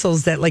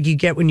pencils that you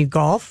get when you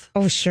golf.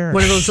 Oh, sure.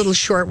 One of those little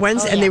short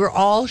ones. And they were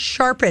all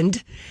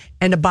sharpened,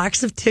 and a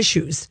box of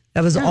tissues.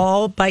 That was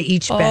all by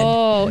each bed.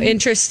 Oh,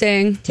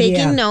 interesting.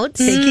 Taking notes.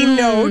 Taking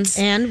notes.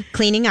 And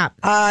cleaning up.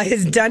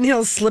 His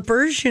Dunhill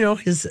slippers,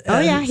 his...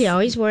 he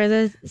always wore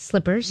the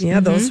slippers. Yeah,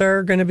 those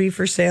are going to be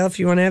for sale if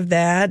you want to have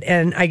that.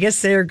 And I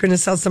guess they're going to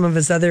sell some of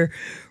his other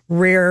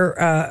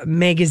rare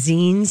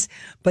magazines.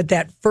 But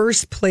that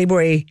first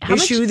Playboy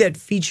issue that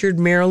featured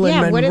Marilyn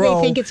Monroe... what do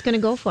they think it's going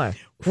to go for?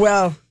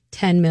 Well...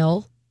 10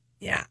 mil.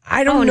 Yeah,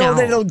 I don't know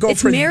that it'll go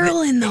it's for... It's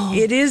Marilyn, though.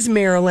 It is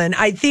Marilyn.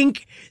 I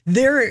think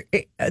the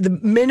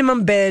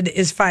minimum bid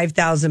is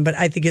 $5,000, but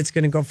I think it's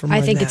going to go for more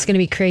I think than it's going to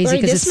be crazy.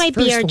 Lori, this might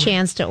be our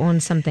chance to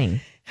own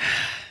something.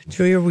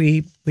 Julia,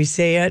 we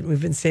say it.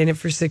 We've been saying it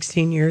for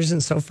 16 years,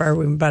 and so far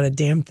we haven't bought a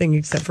damn thing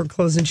except for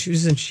clothes and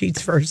shoes and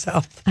sheets for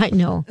ourselves. I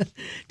know.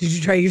 Did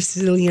you try your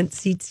Cillian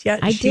seats yet?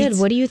 I did.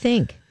 What do you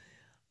think?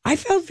 I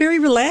felt very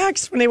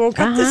relaxed when I woke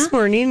up this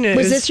morning.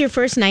 Was this your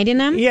first night in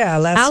them? Yeah,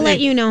 last night. I'll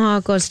let you know how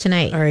it goes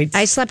tonight. All right.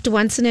 I slept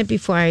once in it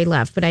before I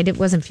left, but I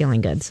wasn't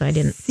feeling good, so I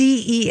didn't.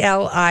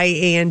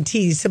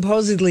 Celiant.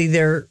 Supposedly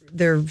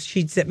they're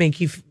sheets that make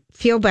you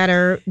feel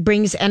better,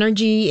 brings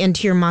energy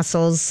into your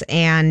muscles,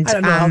 and I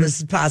don't know how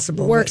this is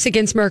possible. Works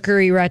against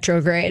Mercury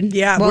retrograde.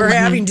 Yeah, we're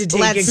having to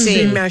take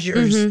extreme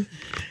measures.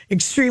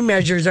 Extreme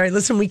measures. All right,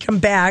 listen, we come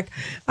back.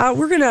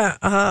 We're going to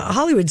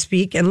Hollywood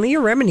speak, and Leah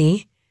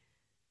Remini,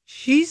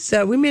 she's,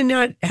 we may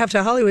not have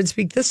to Hollywood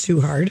speak this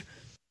too hard.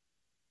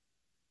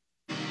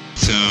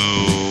 So,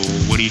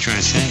 what are you trying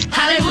to say?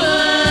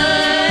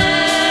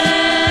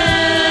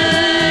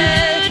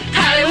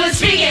 Hollywood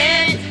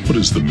speaking. What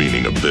is the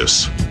meaning of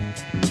this?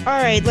 All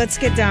right, let's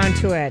get down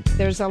to it.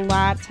 There's a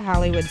lot to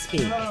Hollywood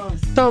speak.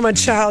 So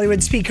much to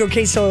Hollywood speak.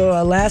 Okay,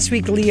 so last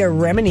week, Leah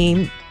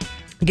Remini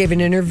gave an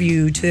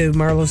interview to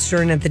Marlo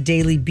Stern at the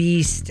Daily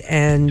Beast,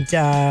 and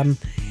it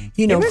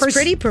was of course,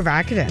 pretty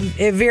provocative.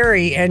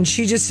 Very, and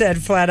she just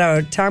said flat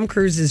out, Tom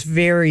Cruise is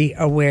very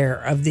aware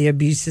of the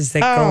abuses that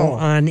go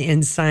on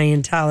in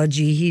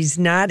Scientology. He's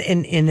not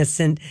an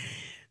innocent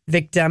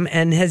victim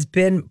and has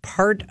been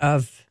part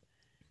of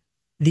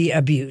the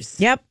abuse.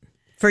 Yep.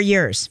 For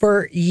years.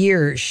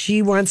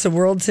 She wants the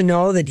world to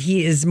know that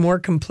he is more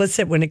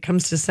complicit when it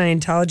comes to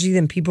Scientology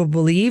than people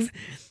believe.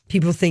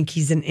 People think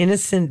he's an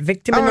innocent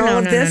victim in all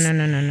of this.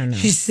 No.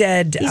 She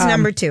said... He's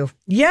number 2.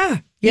 Yeah.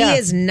 He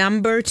is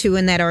number 2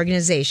 in that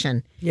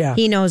organization. Yeah.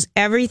 He knows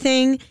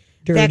everything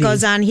that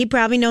goes on. He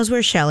probably knows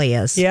where Shelley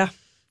is. Yeah.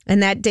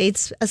 And that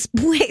dates us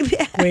way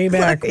back. Way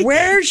back.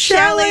 Where's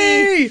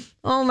Shelley?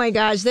 Oh, my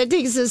gosh. That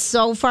takes us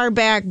so far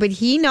back. But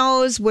he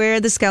knows where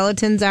the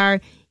skeletons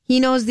are. He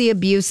knows the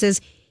abuses.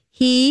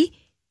 He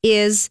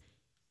is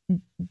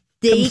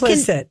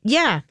complicit.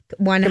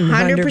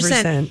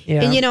 100%.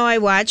 Yeah. And I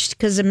watched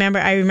because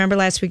I remember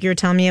last week you were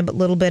telling me a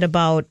little bit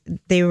about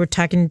they were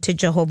talking to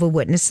Jehovah's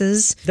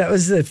Witnesses. That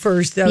was the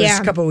first. That was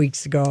a couple of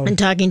weeks ago. And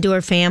talking to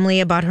her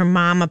family about her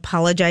mom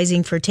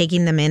apologizing for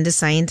taking them into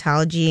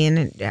Scientology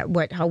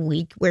and how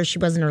weak where she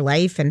was in her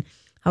life and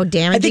how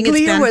damaging. I think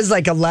Leah was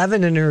like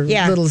 11 and her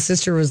little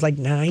sister was like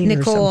 9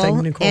 Nicole, or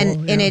something. Nicole,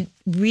 and it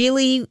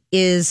really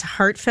is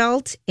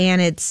heartfelt, and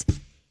it's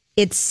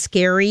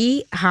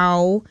scary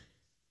how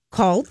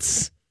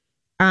cults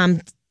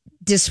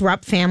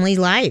disrupt family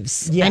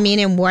lives. Yeah. I mean,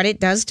 and what it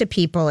does to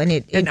people,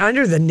 and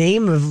under the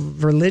name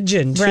of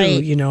religion too.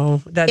 Right.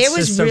 That's it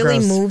was just so really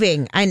gross.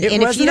 moving. And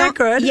wasn't that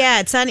good? Yeah,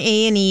 it's on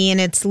A&E, and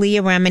it's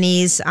Leah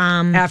Remini's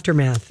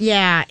Aftermath.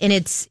 Yeah, and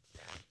it's.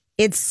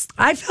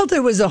 I felt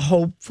it was a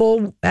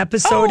hopeful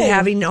episode,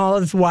 having all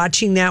of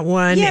watching that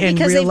one and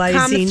because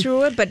realizing they've come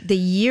through it, but the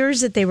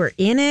years that they were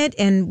in it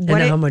and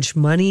how much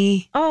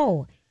money.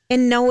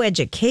 And no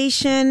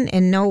education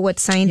and know what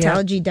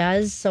Scientology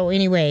does. So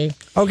anyway.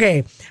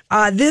 Okay.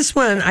 This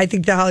one, I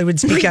think the Hollywood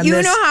speak on this.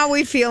 You know how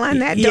we feel on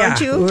that, don't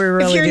you? We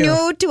really if you're do.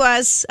 new to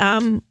us,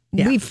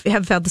 we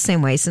have felt the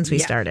same way since we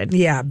started.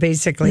 Yeah,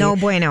 basically. No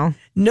bueno.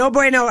 No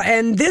bueno.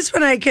 And this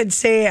one I could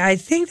say, I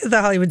think that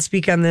the Hollywood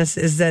speak on this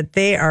is that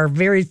they are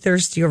very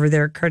thirsty over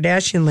there at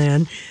Kardashian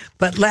land.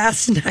 But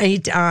last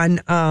night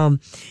on...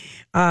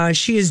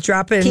 she is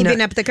dropping...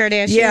 Keeping Up the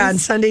Kardashians? Yeah, on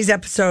Sunday's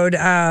episode,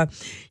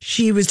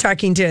 she was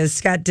talking to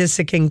Scott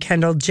Disick and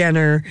Kendall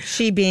Jenner.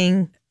 She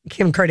being...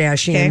 Kim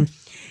Kardashian. Okay.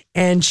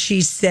 And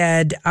she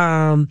said,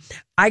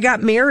 I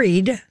got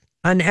married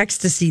on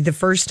ecstasy the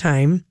first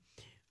time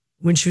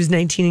when she was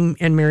 19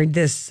 and married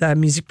this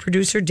music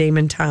producer,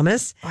 Damon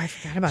Thomas. Oh, I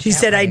forgot about that. She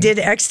said, I did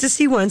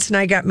ecstasy once and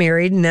I got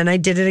married, and then I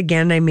did it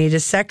again. I made a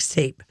sex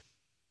tape.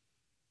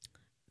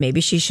 Maybe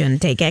she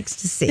shouldn't take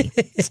ecstasy.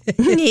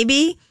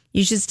 Maybe...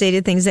 You should stay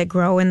to things that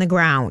grow in the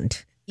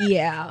ground.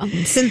 Yeah.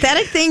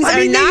 Synthetic things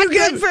are not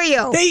good for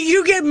you.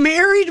 You get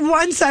married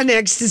once on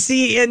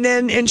ecstasy,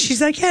 and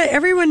she's like, yeah,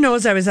 everyone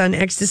knows I was on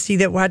ecstasy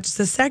that watched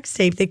the sex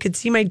tape. They could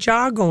see my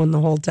jaw going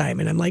the whole time.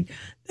 And I'm like,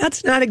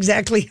 that's not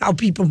exactly how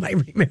people might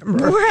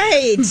remember.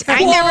 Right.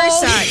 I never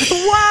saw it.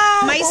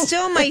 Wow.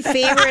 My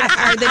favorite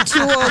are the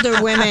 2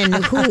 older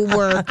women who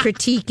were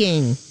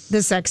critiquing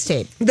the sex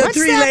tape. What's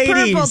 3 that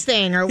ladies? Purple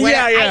thing or what?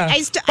 Yeah.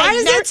 Why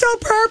is it so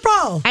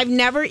purple? I've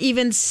never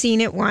even seen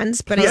it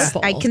once, but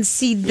I can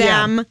see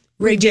them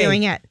Ray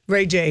reviewing it.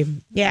 Ray J.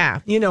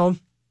 Yeah.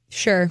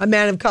 Sure. A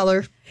man of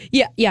color.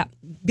 Yeah, yeah.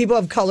 People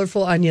have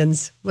colorful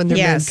onions when they're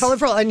Yes. made.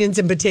 Colorful onions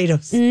and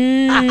potatoes. Oh,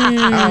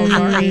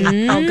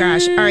 Lori. Oh,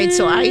 gosh. All right.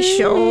 So I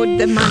showed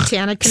the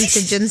Montana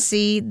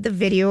contingency the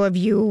video of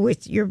you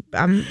with your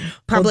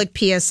public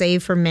PSA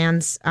for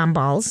men's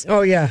balls.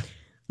 Oh, yeah.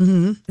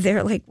 Mm-hmm.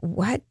 They're like,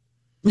 what?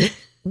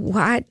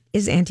 What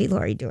is Auntie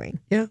Lori doing?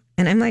 Yeah.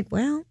 And I'm like,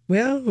 well,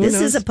 who this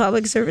knows? is a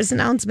public service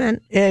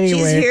announcement. Anyway.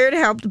 She's here to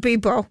help the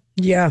people.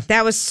 Yeah.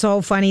 That was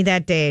so funny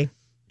that day.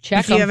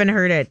 Check if you 'em. haven't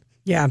heard it.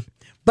 Yeah.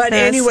 But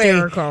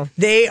Hysterical. anyway,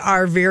 they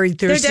are very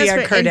thirsty at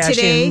desperate. And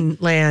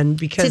Kardashian land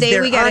because today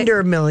they're we got under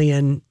 1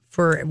 million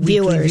for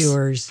weekly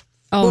viewers.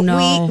 Oh,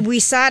 Well, no. We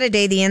saw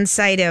today the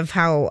inside of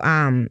how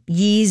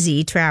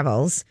Yeezy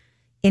travels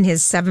in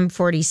his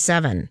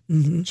 747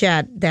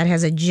 jet that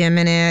has a gym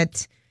in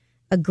it,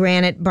 a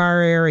granite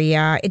bar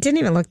area. It didn't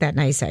even look that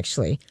nice,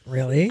 actually.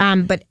 Really?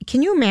 But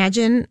can you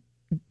imagine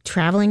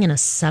traveling in a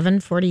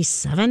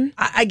 747?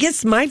 I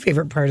guess my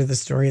favorite part of the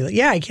story,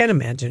 yeah, I can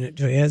imagine it,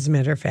 Julia, as a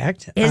matter of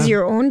fact. Is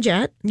your own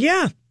jet?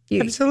 Yeah.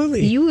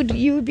 Absolutely. You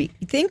would be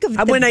think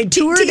of When I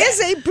toured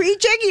TSA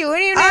pre-check. You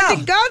wouldn't even have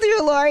to go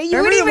through, Lori. You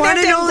Remember wouldn't the even one have to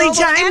and have only global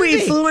time we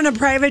entry. flew in a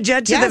private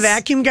jet to the Yes.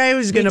 vacuum guy who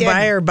was going to We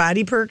buy did. our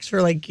body perks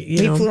for We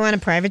flew on a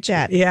private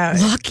jet. Yeah.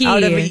 Lucky.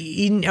 Out of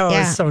Eden. Oh, it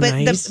was so but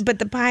nice. but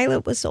the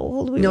pilot was so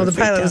old. No, the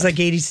pilot was like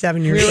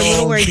 87 years We were a little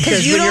old. worried, 'cause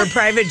Because you when you're a don't-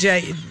 private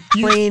jet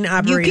plane You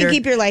operator. can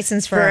keep your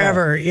license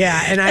forever. Yeah,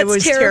 and I That's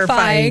was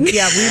terrifying. terrified.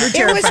 Yeah, we were It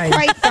terrified. was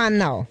quite fun,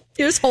 though.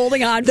 You're just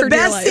holding on The for dear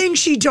best life. thing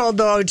she told,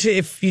 though,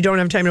 if you don't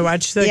have time to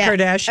watch the Yeah.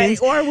 Kardashians,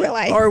 Or will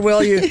I? Or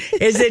will you?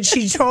 Is that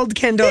she told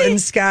Kendall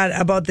and Scott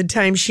about the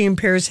time she and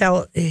Paris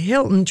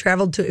Hilton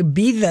traveled to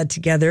Ibiza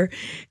together,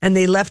 and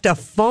they left a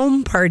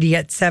foam party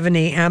at 7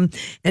 a.m.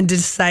 and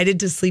decided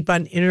to sleep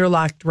on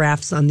interlocked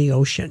rafts on the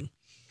ocean.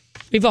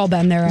 We've all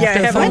been there Yeah, after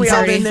a haven't phone we all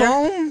party. been there?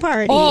 Foam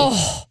party.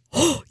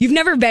 Oh, you've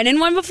never been in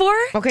one before?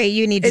 Okay,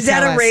 you need to Is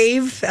that tell a us.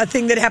 rave? A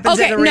thing that happens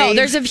Okay, at a rave? no,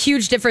 there's a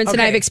huge difference, and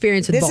Okay. I've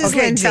experienced with This both. is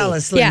Okay, Lindsay. tell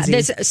us, Yeah,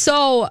 Lindsay.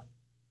 so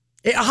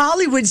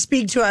Holly would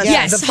speak to us.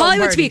 yes, the foam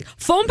Hollywood party. speak.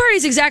 Foam party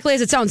is exactly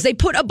as it sounds. They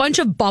put a bunch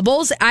of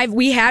bubbles.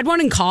 We had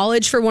one in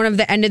college for one of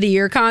the end of the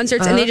year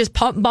concerts, and they just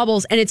pump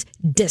bubbles, and it's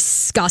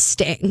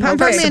disgusting. Pump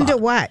First them of into all.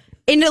 what?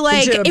 Into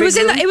like Into a it was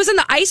big in room?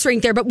 the ice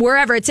rink there, but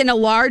wherever it's in a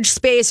large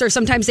space, or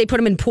sometimes they put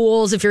them in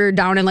pools if you're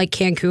down in like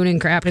Cancun and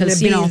crap, In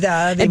because you know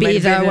Ibiza, they might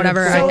have been Ibiza, in a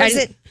whatever. pool. So is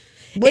it?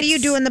 What do you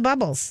it's- do in the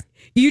bubbles?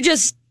 You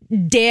just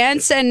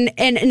dance and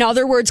in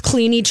other words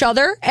clean each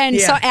other, and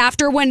so Yeah.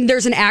 after, when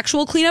there's an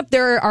actual cleanup,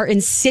 there are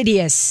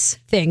insidious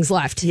things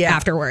left Yeah.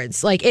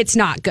 afterwards. Like, it's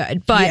not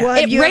good, but Yeah. Well,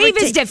 have you ever rave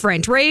is take-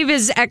 different. Rave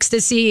is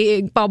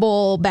ecstasy,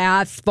 bubble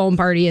bath. Foam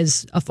party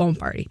is a foam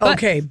party. But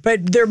Okay,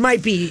 but there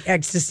might be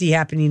ecstasy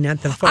happening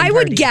at the foam I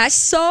would party. guess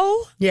so.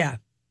 Yeah.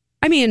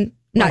 I mean,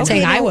 not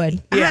saying I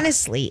would. Yeah.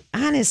 Honestly,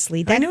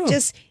 I that know.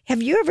 just.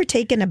 Have you ever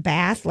taken a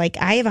bath? Like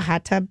I have a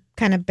hot tub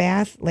kind of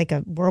bath, like a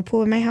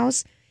whirlpool in my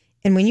house.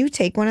 And when you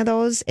take one of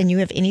those and you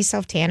have any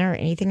self tanner or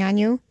anything on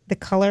you, the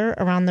color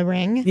around the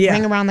ring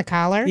around the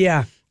collar.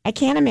 Yeah. I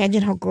can't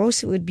imagine how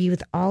gross it would be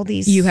with all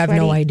these. You have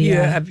no sweaty-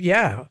 idea.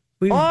 Yeah.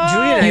 Julia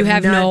and I You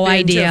have not no been to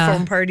idea. a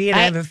foam party, and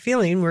I have a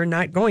feeling we're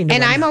not going to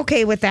And one. I'm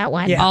okay with that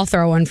one. Yeah. I'll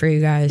throw one for you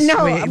guys.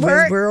 No, Wait,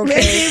 we're okay.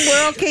 maybe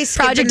we're okay.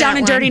 skipping Project Down that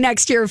and Dirty one.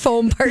 next year,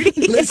 foam party.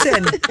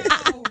 Listen,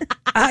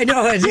 I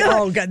know.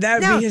 Oh God,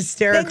 that would No, be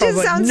hysterical. that just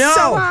but sounds no,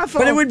 so awful.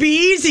 but it would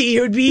be easy.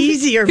 It would be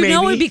easier. You Maybe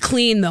know, it would be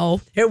clean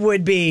though. It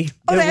would be.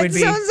 Oh, it that would be.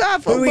 sounds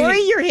awful. But we- Lori,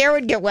 your hair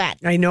would get wet.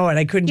 I know it.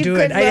 I couldn't You do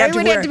could. it. I'd have to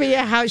would wear have to be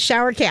a house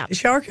shower cap. a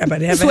shower cap.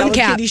 I'd have a Swim Hello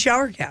cap. Kitty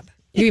shower cap.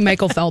 You be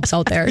Michael Phelps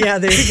out there. Yeah,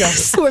 there you go.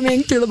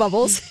 Swimming through the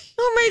bubbles.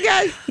 Oh my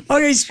god!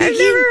 Okay, I've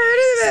never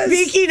heard of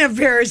this. Speaking of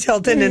Paris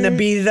Hilton and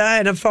Ibiza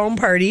and a foam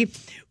party,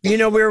 you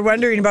know, we were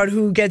wondering about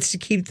who gets to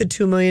keep the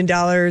 $2 million,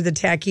 the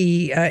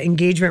tacky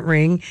engagement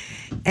ring.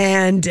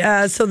 And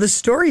so the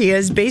story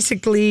is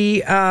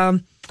basically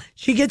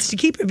she gets to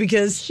keep it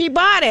because She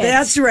bought it.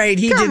 that's right.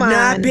 He Come did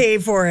not on. pay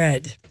for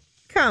it.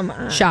 Come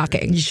on.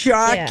 Shocking.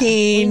 Shocking.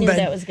 we knew but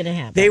that was gonna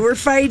happen. They were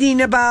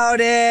fighting about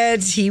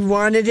it. He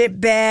wanted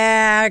it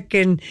back,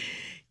 and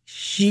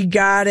she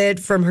got it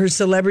from her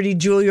celebrity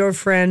jeweler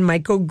friend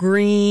Michael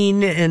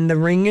Green, and the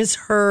ring is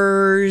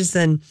hers,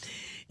 and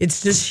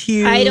it's just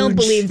huge. I don't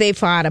believe they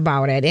fought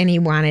about it and he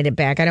wanted it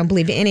back. I don't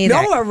believe any of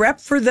that. No, a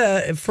rep for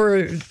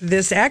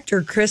this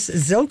actor, Chris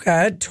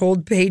Zilka,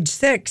 told Page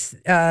Six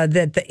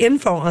that the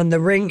info on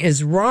the ring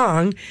is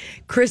wrong.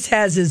 Chris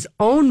has his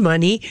own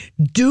money.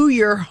 Do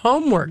your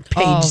homework,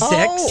 Page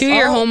Six. Do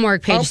your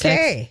homework, Page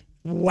Okay.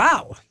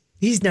 Wow,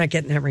 he's not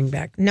getting that ring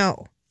back.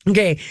 No.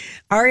 Okay,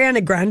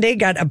 Ariana Grande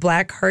got a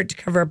black heart to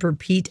cover up her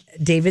Pete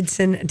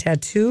Davidson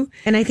tattoo.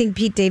 And I think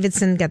Pete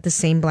Davidson got the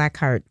same black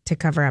heart to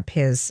cover up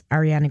his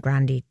Ariana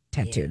Grande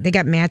tattoo. They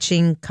got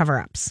matching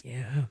cover-ups.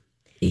 Yeah.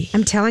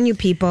 I'm telling you,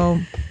 people,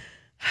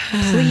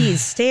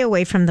 please stay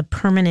away from the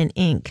permanent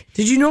ink.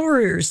 Did you know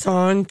her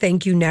song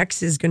 "Thank You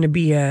Next" is going to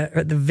be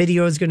the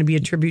video is going to be a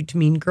tribute to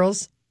Mean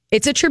Girls?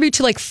 It's a tribute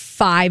to like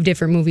 5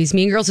 different movies.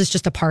 Mean Girls is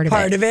just a part of it.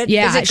 Part of it?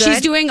 Yeah. Is it good? She's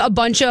doing a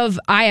bunch of,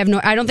 I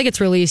don't think it's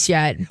released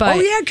yet.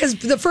 But because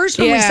the first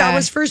one we saw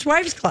was First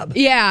Wives Club.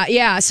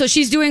 Yeah. So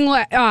she's doing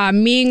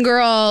Mean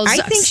Girls. I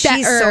think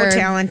she's so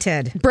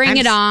talented. Bring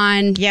It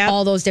On. Yeah.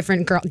 All those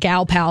different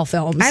gal pal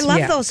films. I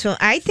love those films.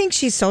 I think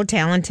she's so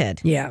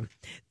talented. Yeah.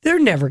 They're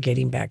never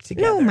getting back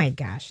together. Oh my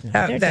gosh. No,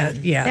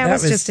 that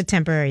was just a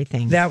temporary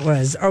thing. That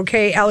was.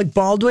 Okay, Alec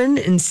Baldwin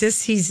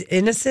insists he's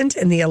innocent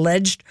in the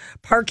alleged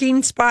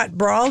parking spot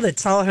brawl that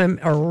saw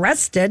him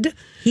arrested.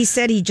 He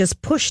said he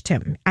just pushed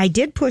him. I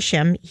did push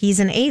him.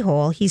 He's an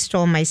a-hole. He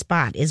stole my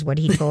spot, is what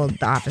he told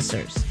the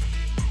officers.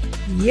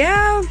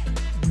 Yeah.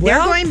 They're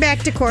going back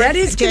to court. That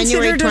is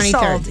January considered 23rd.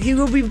 assault. He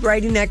will be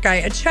writing that guy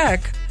a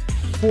check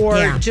for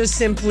just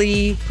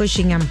simply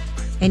pushing him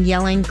and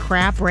yelling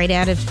crap right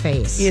at his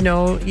face. You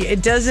know,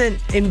 it doesn't,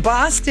 in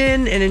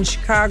Boston and in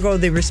Chicago,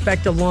 they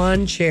respect a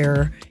lawn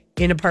chair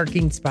in a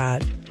parking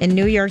spot. In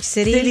New York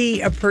City,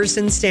 a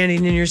person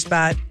standing in your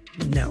spot,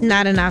 no.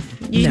 Not enough.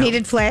 You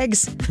needed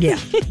flags? Yeah.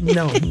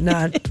 No,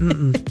 not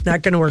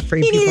going to work for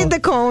you He people. needed the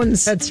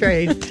cones. That's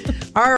right.